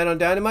tomorrow night on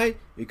Dynamite.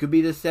 It could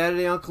be this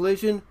Saturday on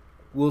Collision.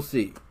 We'll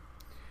see.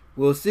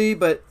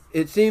 But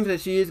it seems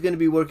that she is going to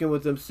be working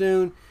with them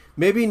soon.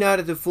 Maybe not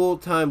as a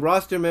full-time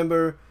roster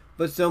member,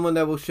 but someone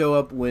that will show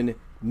up when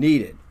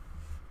needed.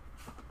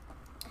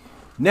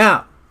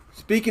 Now,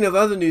 speaking of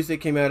other news that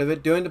came out of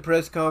it, during the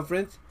press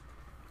conference,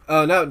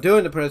 not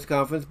during the press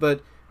conference,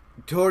 but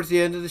towards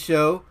the end of the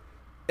show,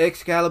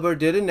 Excalibur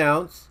did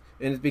announce,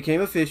 and it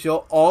became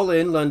official, All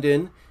In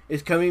London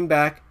is coming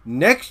back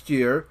next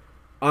year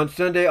on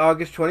Sunday,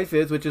 August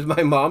 25th, which is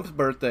my mom's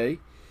birthday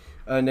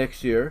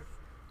next year.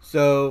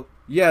 So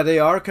yeah, they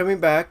are coming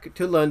back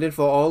to London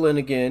for All In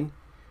again.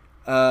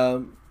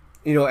 At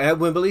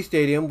Wembley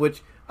Stadium,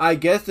 which I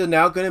guess they're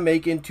now going to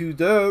make into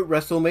the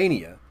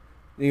WrestleMania.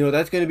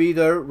 That's going to be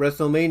their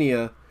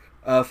WrestleMania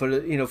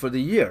for the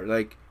year.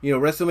 Like,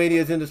 WrestleMania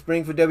is in the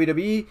spring for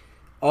WWE.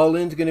 All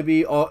In's going to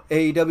be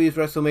AEW's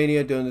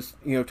WrestleMania during this,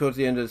 towards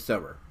the end of the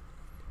summer.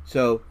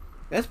 So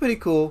that's pretty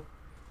cool.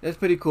 That's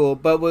pretty cool.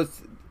 But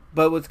what's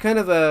kind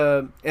of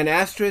an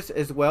asterisk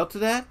as well to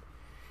that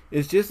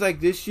is, just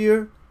like this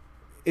year,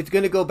 it's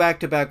going to go back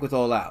to back with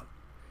All Out.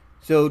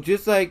 So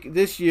just like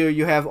this year,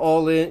 you had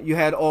All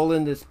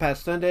In this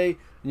past Sunday,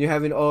 and you're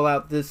having All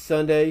Out this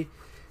Sunday.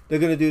 They're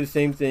going to do the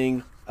same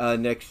thing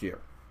next year.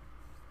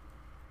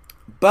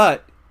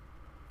 But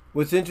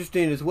what's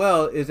interesting as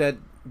well is that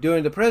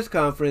during the press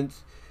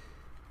conference,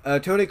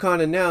 Tony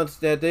Khan announced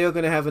that they are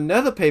going to have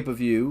another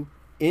pay-per-view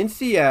in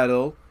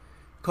Seattle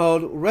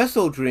called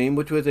Wrestledream,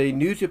 which was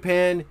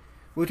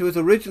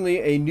originally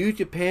a New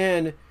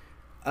Japan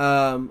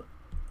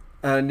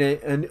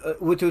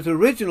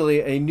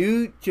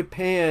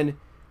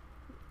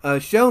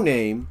show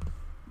name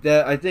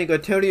that I think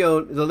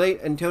the late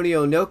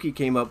Antonio Inoki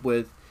came up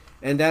with,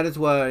 and that is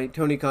why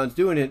Tony Khan's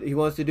doing it. He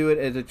wants to do it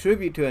as a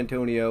tribute to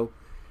Antonio,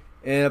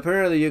 and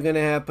apparently you're going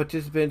to have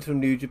participants from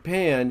New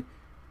Japan,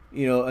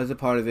 as a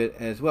part of it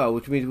as well,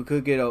 which means we're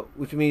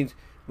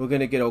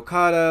going to get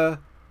Okada,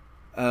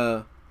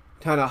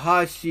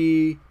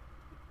 Tanahashi,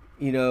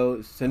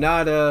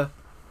 Sonata.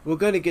 We're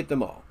going to get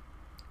them all.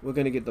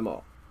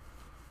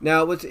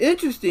 Now, what's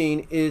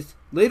interesting is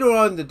later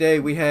on in the day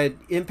we had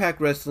Impact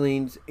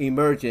Wrestling's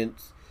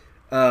Emergence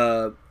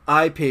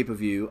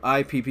IPPV.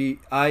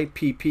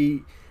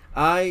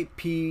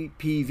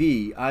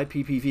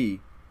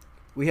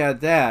 We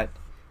had that.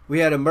 We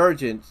had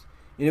Emergence.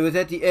 And it was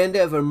at the end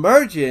of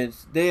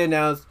Emergence they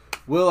announced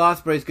Will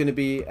Ospreay's going to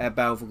be at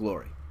Bound for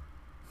Glory.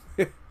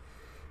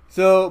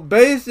 So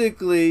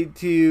basically,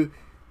 and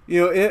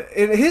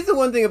here's the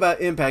one thing about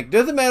Impact.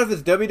 Doesn't matter if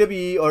it's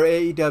WWE or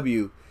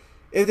AEW.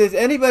 If there's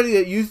anybody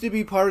that used to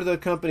be part of the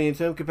company in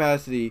some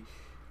capacity,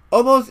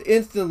 almost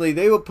instantly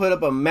they will put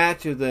up a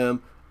match of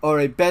them or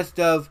a best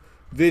of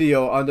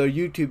video on their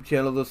YouTube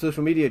channel, their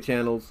social media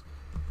channels,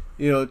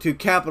 to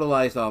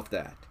capitalize off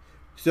that.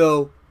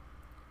 So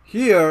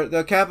here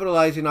they're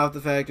capitalizing off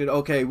the fact that,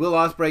 okay, Will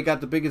Ospreay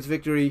got the biggest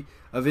victory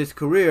of his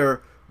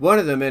career, one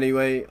of them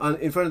anyway,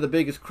 in front of the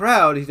biggest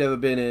crowd he's ever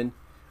been in,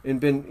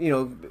 and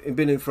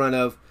been in front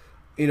of.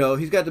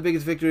 He's got the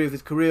biggest victory of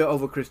his career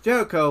over Chris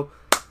Jericho.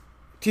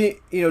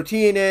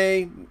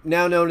 TNA,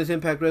 now known as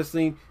Impact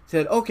Wrestling,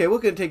 said, okay, we're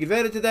going to take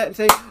advantage of that and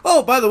say,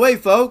 oh, by the way,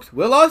 folks,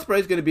 Will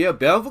Ospreay's going to be a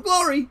Bound for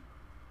Glory.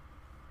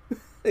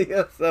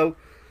 So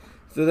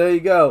there you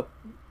go.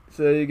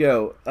 Those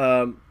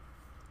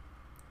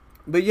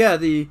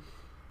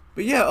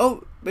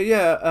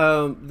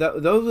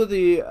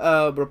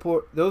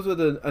are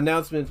the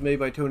announcements made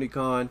by Tony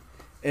Khan,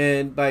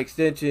 and by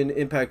extension,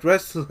 Impact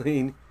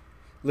Wrestling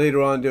later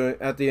on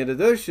at the end of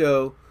their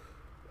show,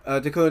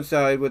 to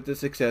coincide with the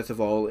success of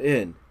All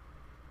In.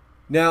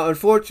 Now,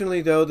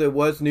 unfortunately, though, there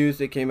was news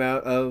that came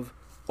out of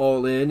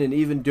All In, and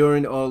even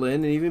during All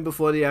In, and even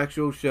before the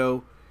actual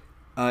show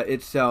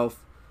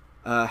itself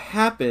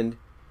happened,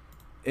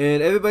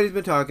 and everybody's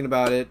been talking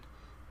about it,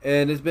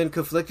 and there's been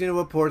conflicting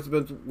reports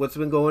about what's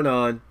been going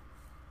on.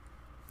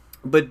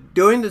 But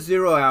during the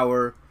 0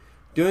 hour,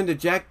 during the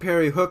Jack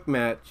Perry Hook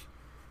match,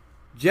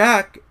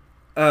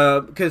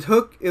 because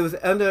Hook, it was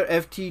under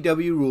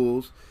FTW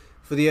rules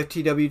for the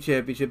FTW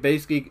Championship.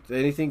 Basically,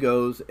 anything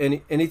goes.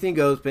 Anything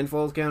goes.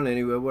 Pinfalls count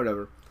anywhere,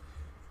 whatever.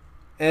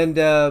 And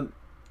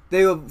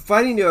they were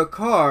fighting near a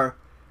car,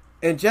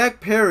 and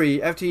Jack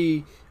Perry, after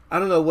I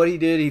don't know what he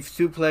did, he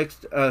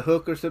suplexed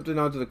Hook or something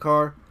onto the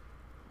car,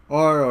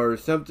 or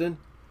something.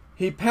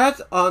 He pats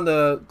on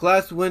the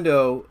glass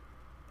window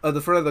of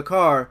the front of the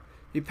car.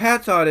 He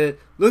pats on it,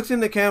 looks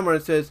in the camera,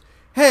 and says,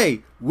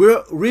 "Hey,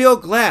 we're real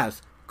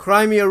glass.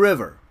 Cry me a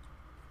river."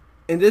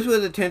 And this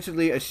was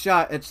intentionally a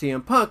shot at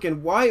CM Punk.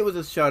 And why it was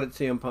a shot at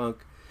CM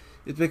Punk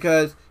is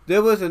because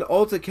there was an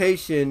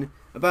altercation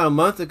about a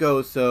month ago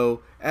or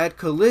so at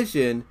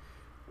Collision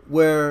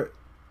where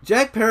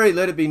Jack Perry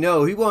let it be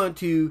known he wanted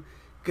to,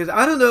 because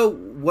I don't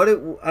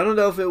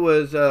know if it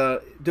was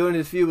during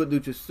his feud with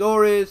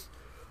Luchasaurus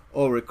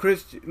or with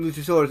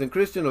Luchasaurus and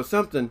Christian or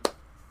something,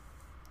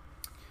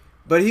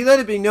 but he let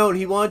it be known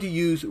he wanted to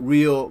use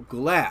real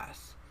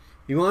glass.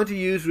 He wanted to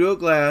use real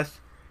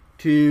glass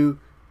to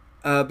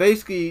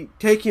basically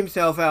take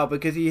himself out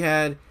because he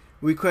had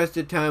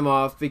requested time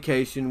off,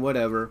 vacation,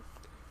 whatever.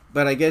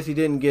 But I guess he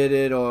didn't get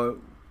it, or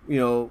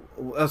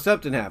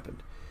something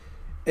happened.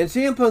 And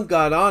CM Punk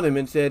got on him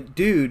and said,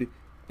 "Dude,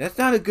 that's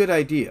not a good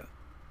idea.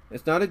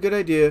 That's not a good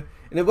idea."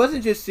 And it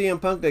wasn't just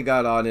CM Punk that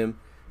got on him,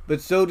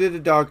 but so did the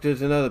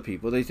doctors and other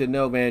people. They said,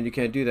 "No, man, you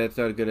can't do that. It's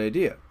not a good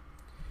idea."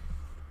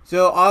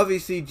 So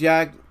obviously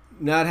Jack,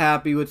 not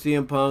happy with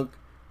CM Punk,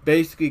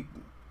 basically,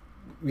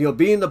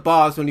 being the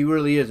boss when he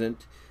really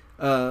isn't,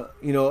 of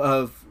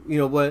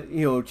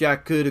what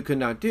Jack could or could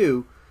not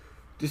do,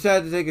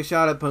 decided to take a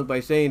shot at Punk by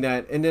saying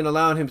that, and then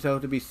allowing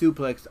himself to be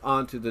suplexed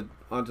onto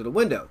the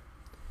window.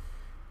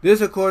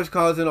 This, of course,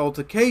 caused an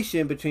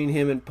altercation between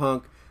him and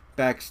Punk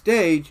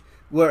backstage,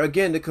 where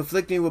again the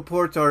conflicting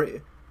reports are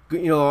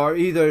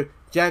either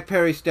Jack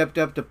Perry stepped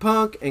up to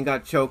Punk and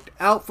got choked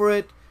out for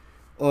it,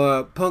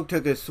 or Punk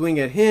took a swing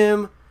at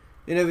him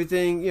and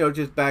everything,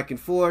 just back and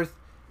forth.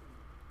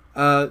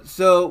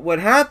 So what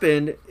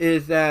happened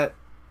is that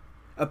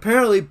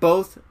apparently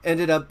both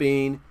ended up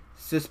being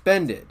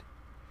suspended.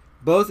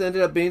 But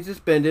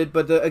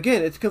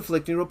again, it's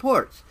conflicting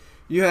reports.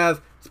 You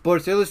have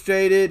Sports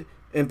Illustrated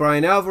and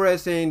Brian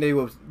Alvarez saying they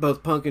were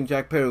both Punk and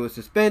Jack Perry were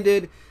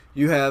suspended.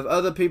 You have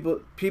other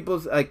people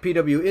like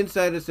PW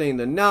Insider saying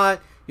they're not.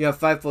 You have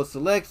Fightful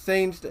Select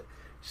saying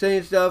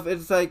stuff.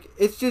 It's like,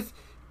 it's just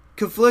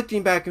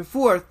conflicting back and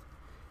forth.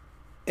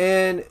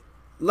 And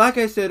like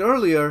I said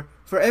earlier,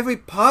 for every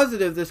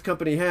positive this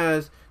company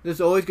has,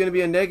 there's always going to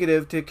be a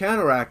negative to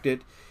counteract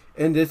it.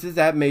 And this is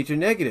that major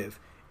negative.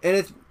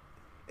 And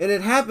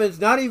it happens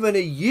not even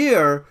a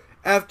year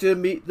after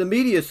the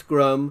media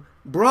scrum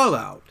brawl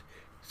out.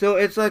 So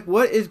it's like,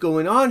 what is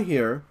going on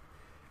here?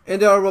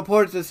 And there are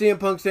reports of CM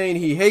Punk saying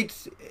he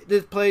hates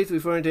this place,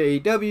 referring to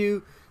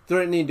AEW,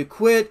 threatening to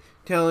quit,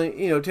 telling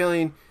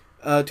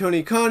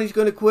Tony Khan he's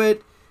going to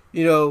quit,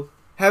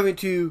 having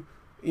to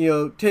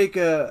take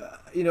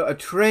a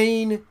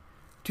train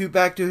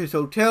back to his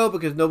hotel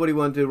because nobody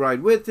wanted to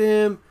ride with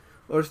him,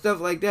 or stuff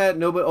like that.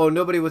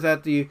 Nobody was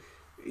at the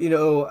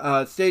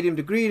stadium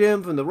to greet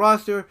him from the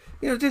roster.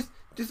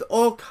 Just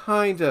all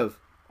kinds of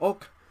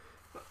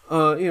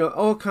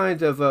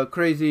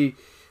crazy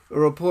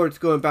reports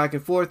going back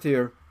and forth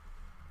here.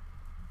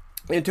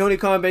 And Tony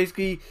Khan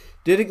basically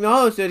did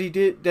acknowledge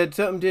that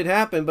something did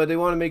happen, but they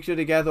want to make sure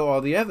they gather all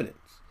the evidence.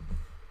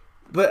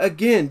 But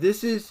again,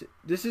 this is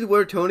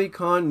where Tony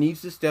Khan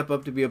needs to step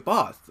up to be a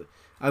boss.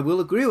 I will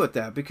agree with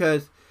that,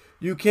 because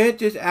you can't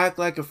just act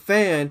like a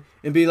fan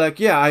and be like,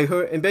 yeah, I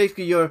heard, and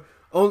basically the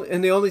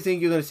only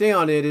thing you're going to say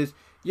on it is,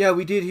 yeah,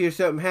 we did hear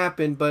something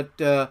happen, but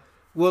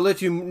we'll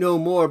let you know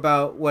more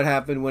about what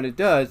happened when it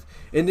does.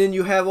 And then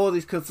you have all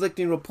these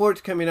conflicting reports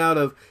coming out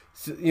of,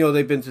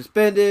 they've been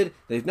suspended,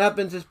 they've not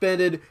been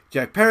suspended,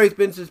 Jack Perry's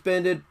been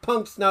suspended,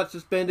 Punk's not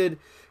suspended.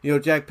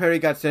 Jack Perry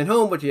got sent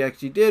home, which he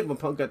actually did when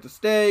Punk got to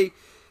stay,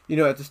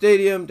 at the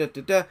stadium,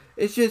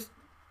 It's just,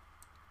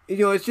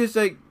 it's just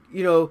like,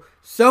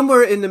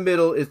 somewhere in the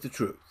middle is the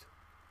truth.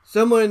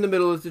 Somewhere in the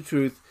middle is the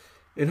truth,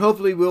 and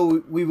hopefully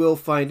we will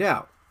find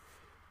out.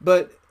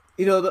 But,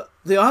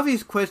 the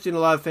obvious question a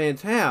lot of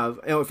fans have,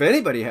 and if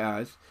anybody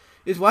has,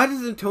 is why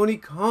doesn't Tony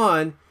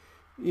Khan,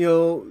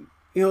 do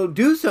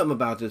something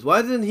about this?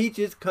 Why doesn't he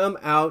just come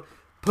out,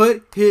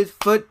 put his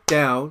foot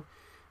down,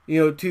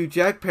 to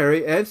Jack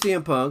Perry and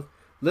CM Punk,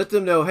 let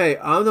them know, hey,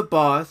 I'm the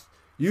boss,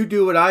 you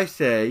do what I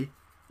say,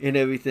 and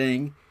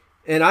everything,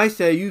 and I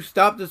say you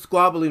stop the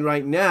squabbling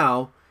right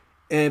now,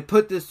 and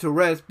put this to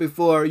rest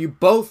before you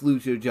both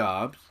lose your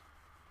jobs.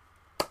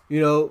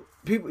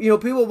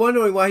 People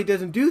wondering why he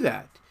doesn't do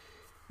that.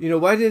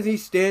 Why doesn't he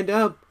stand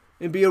up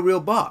and be a real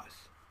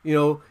boss?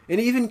 And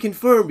even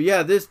confirm,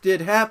 yeah, this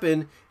did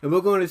happen, and we're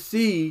going to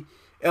see,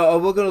 or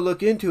we're going to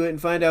look into it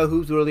and find out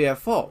who's really at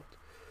fault.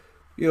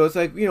 It's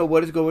like,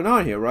 what is going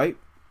on here, right?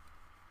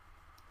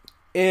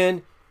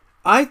 And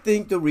I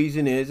think the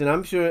reason is, and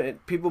I'm sure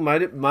people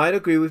might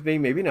agree with me,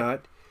 maybe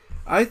not.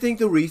 I think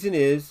the reason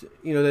is,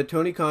 that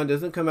Tony Khan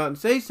doesn't come out and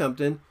say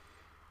something,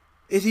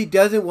 is he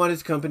doesn't want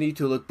his company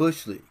to look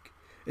Bush League.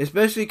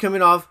 Especially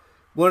coming off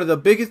one of the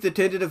biggest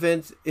attended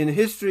events in the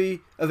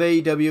history of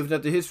AEW, if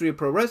not the history of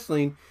pro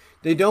wrestling.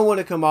 They don't want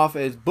to come off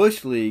as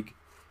Bush League,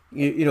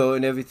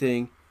 and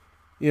everything.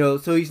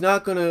 So he's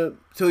not gonna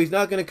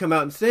come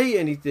out and say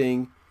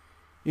anything,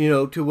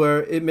 to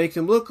where it makes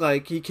him look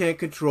like he can't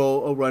control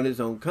or run his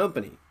own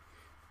company.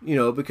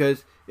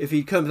 Because if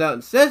he comes out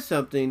and says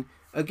something,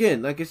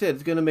 again, like I said,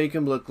 it's going to make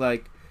him look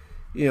like,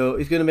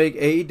 it's going to make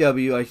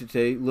AEW, I should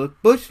say,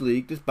 look Bush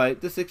League,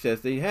 despite the success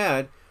they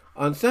had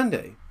on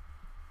Sunday.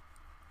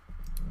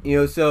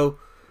 So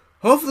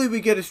hopefully we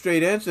get a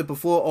straight answer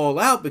before All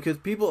Out, because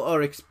people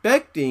are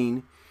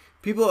expecting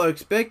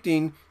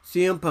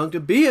CM Punk to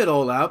be at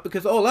All Out,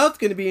 because All Out's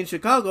going to be in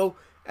Chicago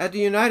at the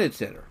United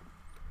Center.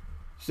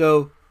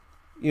 So,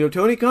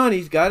 Tony Khan,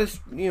 he's got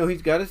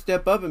to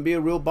step up and be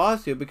a real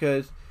boss here,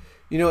 because,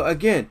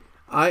 again,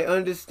 I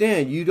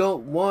understand you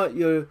don't want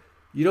your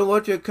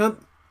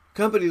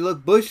company to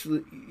look Bush,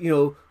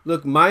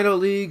 look minor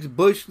leagues,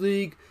 Bush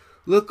League,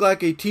 look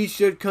like a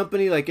T-shirt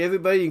company, like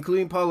everybody,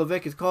 including Paul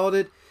Levesque, has called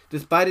it,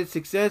 despite its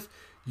success.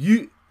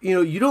 You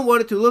don't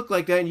want it to look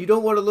like that, and you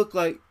don't want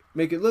to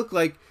make it look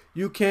like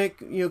you can't,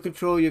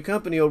 control your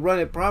company or run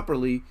it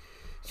properly.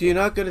 So you're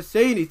not going to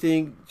say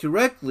anything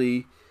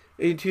directly.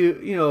 So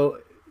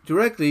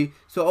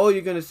all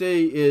you're going to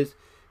say is,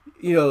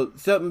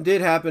 something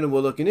did happen and we're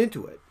looking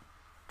into it.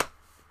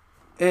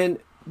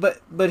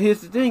 But here's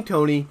the thing,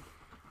 Tony,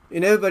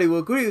 and everybody will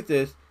agree with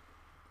this.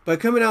 By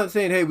coming out and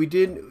saying, hey,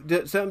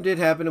 something did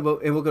happen, and we're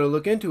going to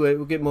look into it.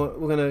 We're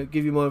going to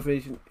give you more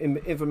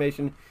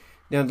information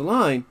down the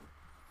line.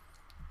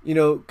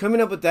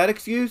 coming up with that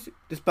excuse,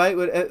 despite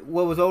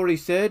what was already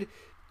said,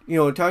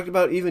 and talked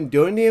about even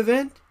during the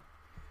event,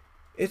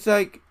 it's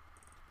like,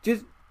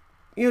 just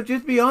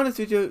be honest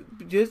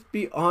with just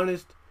be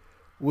honest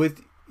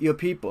with your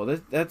people.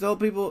 That's all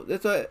people.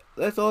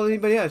 That's all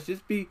anybody asks.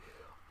 Just be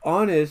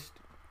honest.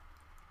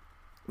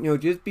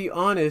 Just be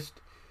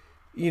honest.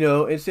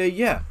 And say,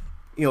 yeah,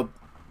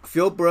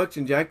 Phil Brooks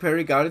and Jack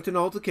Perry got into an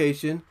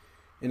altercation,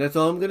 and that's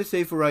all I'm going to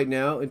say for right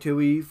now until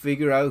we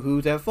figure out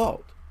who's at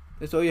fault.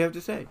 That's all you have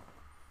to say.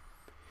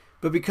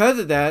 But because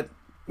of that,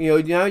 now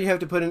you have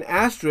to put an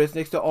asterisk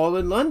next to All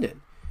in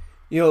London.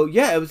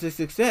 Yeah, it was a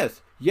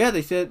success. Yeah,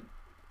 they said,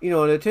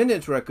 an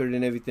attendance record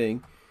and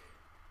everything.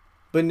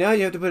 But now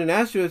you have to put an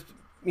asterisk,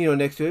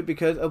 next to it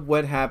because of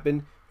what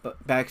happened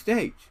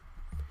backstage.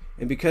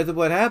 And because of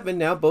what happened,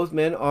 now both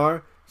men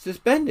are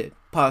suspended,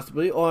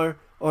 possibly, or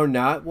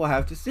not. We'll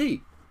have to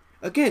see.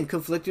 Again,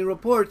 conflicting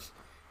reports,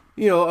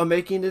 are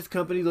making this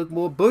company look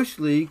more Bush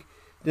League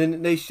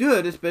than they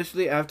should,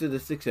 especially after the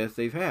success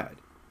they've had.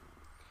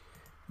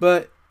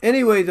 But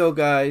anyway, though,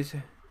 guys,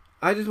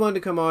 I just wanted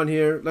to come on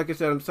here. Like I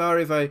said, I'm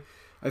sorry if I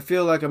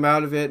feel like I'm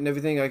out of it and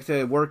everything. Like I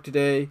said, I worked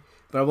today,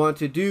 but I want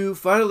to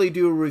finally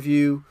do a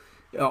review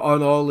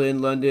on All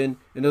In London,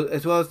 and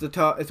as well as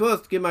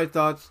to give my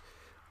thoughts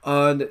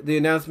on the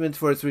announcements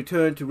for its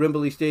return to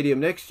Wembley Stadium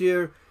next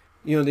year.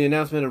 The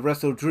announcement of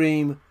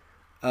Wrestledream,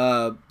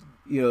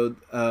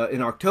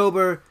 in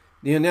October.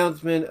 The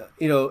announcement,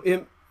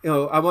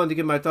 I wanted to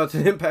give my thoughts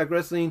on Impact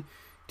Wrestling,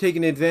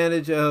 taking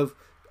advantage of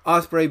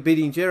Ospreay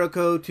beating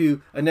Jericho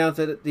to announce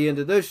that at the end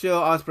of this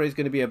show, Ospreay is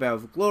going to be a Battle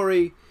for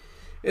Glory.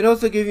 And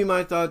also give you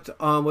my thoughts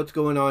on what's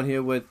going on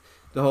here with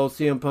the whole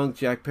CM Punk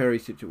Jack Perry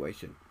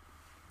situation.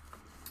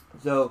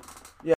 So,